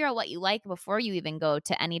 So figure out what you like before you even go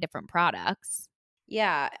to any different products.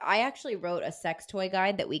 Yeah, I actually wrote a sex toy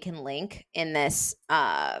guide that we can link in this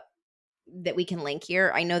that we can link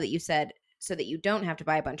here. I know that you said so that you don't have to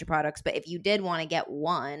buy a bunch of products, but if you did want to get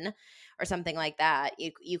one or something like that,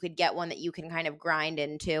 you could get one that you can kind of grind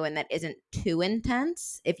into and that isn't too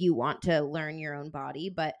intense if you want to learn your own body,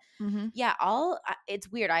 but Mhm. yeah, it's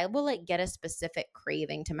weird. I will like get a specific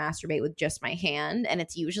craving to masturbate with just my hand, and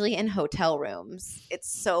it's usually in hotel rooms. It's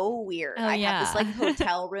so weird. Oh, I have this like yeah.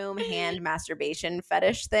 hotel room hand masturbation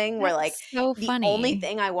fetish thing where like That's so the only funny.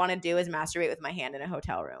 thing I want to do is masturbate with my hand in a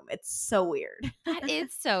hotel room. It's so weird. That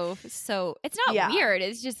is so it's not Yeah, weird,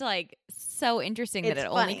 it's just, like, so interesting that it's it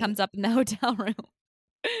only funny. comes up in the hotel room.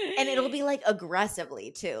 And it'll be like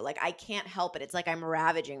aggressively too. Like I can't help it. It's like I'm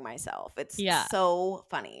ravaging myself. It's Yeah, so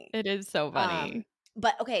funny. it is so Um, funny.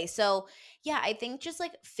 but okay, so yeah, I think just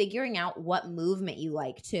like figuring out what movement you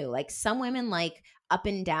like too. Like some women like up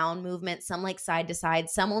and down movement, some like side to side,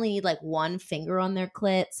 some only need like one finger on their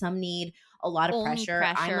clit, some need a lot of Only pressure.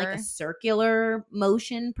 I'm like a pressure. circular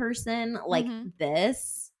motion person, like Mhm.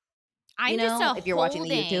 this, I'm just a if you're watching the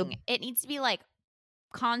holding. YouTube. It needs to be, like,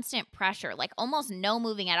 constant pressure, like almost no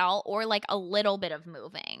moving at all or like a little bit of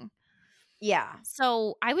moving. Yeah.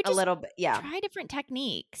 So I would A just little bit. Yeah. try different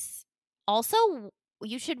techniques. Also,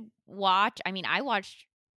 you should watch, I mean, I watched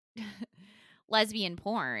lesbian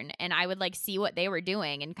porn and I would like see what they were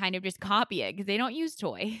doing and kind of just copy it because they don't use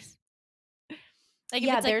toys. Like if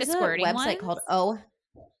Yeah, it's like the there's a squirting website ones. called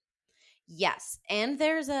Yes, and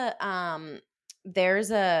there's a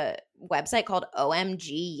website called OMG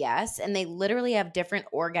Yes, and they literally have different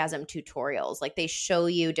orgasm tutorials. Like they show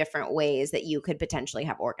you different ways that you could potentially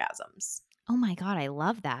have orgasms. Oh my God, I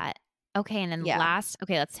love that. Okay, and then Yeah.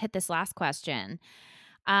 okay, let's hit this last question.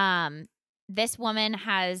 Um, this woman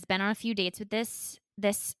has been on a few dates with this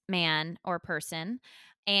man or person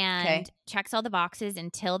and Okay. checks all the boxes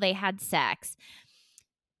until they had sex.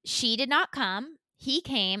 She did not come. He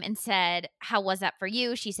came and said, "How was that for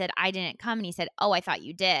you?" She said, "I didn't come." And he said, "Oh, I thought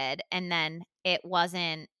you did." And then it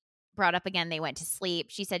wasn't brought up again. They went to sleep.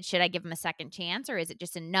 She said, "Should I give him a second chance or is it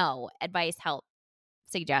just a no?" Advice, help,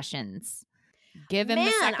 suggestions. Give him the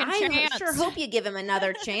Man, second I chance. sure hope you give him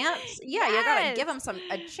another chance. Yeah, you gotta Yes. give him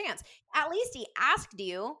a chance. At least he asked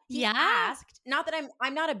you. He Yeah. asked. Not that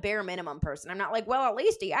I'm not a bare minimum person. I'm not like, well, at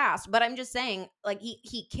least he asked. But I'm just saying, like,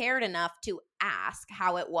 he cared enough to ask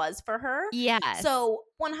how it was for her. Yes. So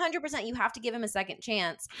 100% you have to give him a second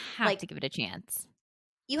chance. Have to Like, give it a chance.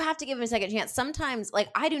 you have to give him a second chance. Sometimes, like,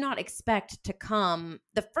 I do not expect to come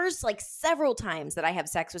the first like several times that I have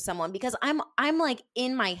sex with someone because I'm like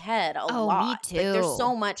in my head a lot. Me too. Like there's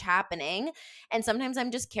so much happening. And sometimes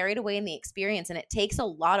I'm just carried away in the experience and it takes a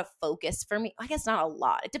lot of focus for me. I guess not a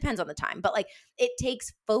lot. It depends on the time, but like it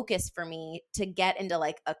takes focus for me to get into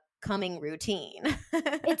like a coming routine.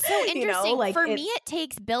 It's so interesting. Like For me, it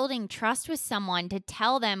takes building trust with someone to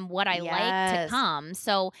tell them what I like to Yes. come.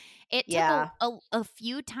 So it took Yeah. a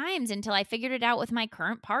few times until I figured it out with my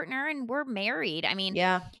current partner and we're married. I mean,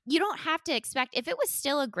 Yeah. you don't have to expect, if it was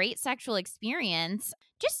still a great sexual experience,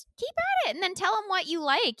 just keep at it and then tell him what you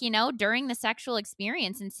like, during the sexual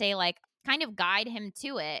experience and say, like, kind of guide him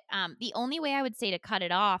to it. The only way I would say to cut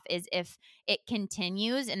it off is if it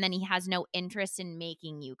continues and then he has no interest in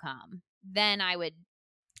making you come. Then I would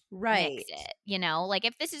Right. mix it, like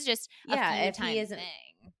if this is just Yeah, a few if he time isn't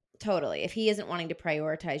thing, totally. If he isn't wanting to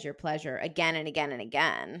prioritize your pleasure again and again and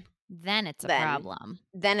again, then it's a then problem.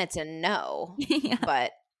 then it's a no. Yeah.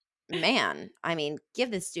 But man, I mean,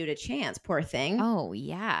 give this dude a chance, poor thing. Oh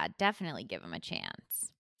yeah, definitely give him a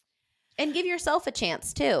chance. And give yourself a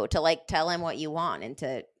chance too to like tell him what you want and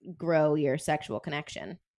to grow your sexual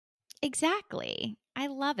connection. Exactly. I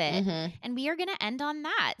love it. Mhm. And we are going to end on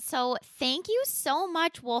that. So thank you so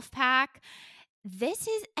much, Wolfpack. This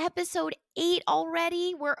is episode 8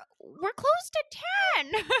 already. We're close to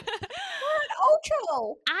 10. We're an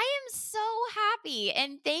outro. I am so happy.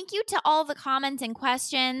 And thank you to all the comments and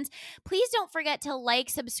questions. Please don't forget to like,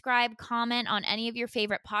 subscribe, comment on any of your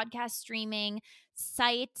favorite podcast streaming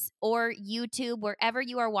sites or YouTube, wherever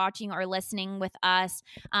you are watching or listening with us.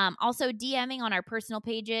 Also DMing on our personal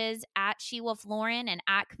pages at SheWolfLauren and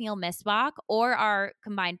at Camille Misbach, or our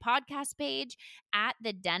combined podcast page at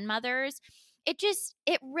The Den Mothers.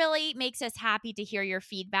 It really makes us happy to hear your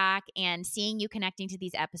feedback and seeing you connecting to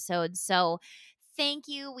these episodes. So thank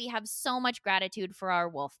you. We have so much gratitude for our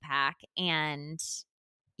wolf pack. And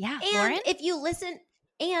yeah, Lauren? If you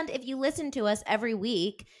listen to us every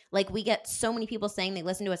week, like we get so many people saying they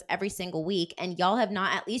listen to us every single week, and y'all have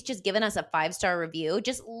not at least just given us a 5-star review.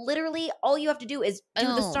 Just literally all you have to do is do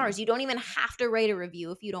the stars. You don't even have to write a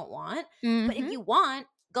review if you don't want. Mm-hmm. But if you want,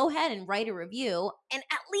 go ahead and write a review and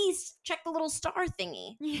at least check the little star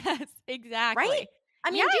thingy. Yes, exactly. Right?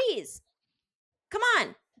 I mean, geez. Come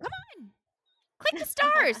on. Click the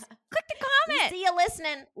stars. Click the comment.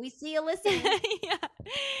 We see you listening. Yeah.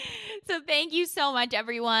 So thank you so much,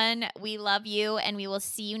 everyone. We love you, and we will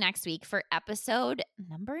see you next week for episode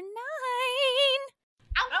number 9.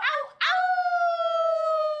 Ow, ow,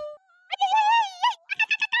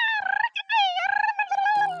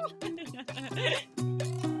 ow!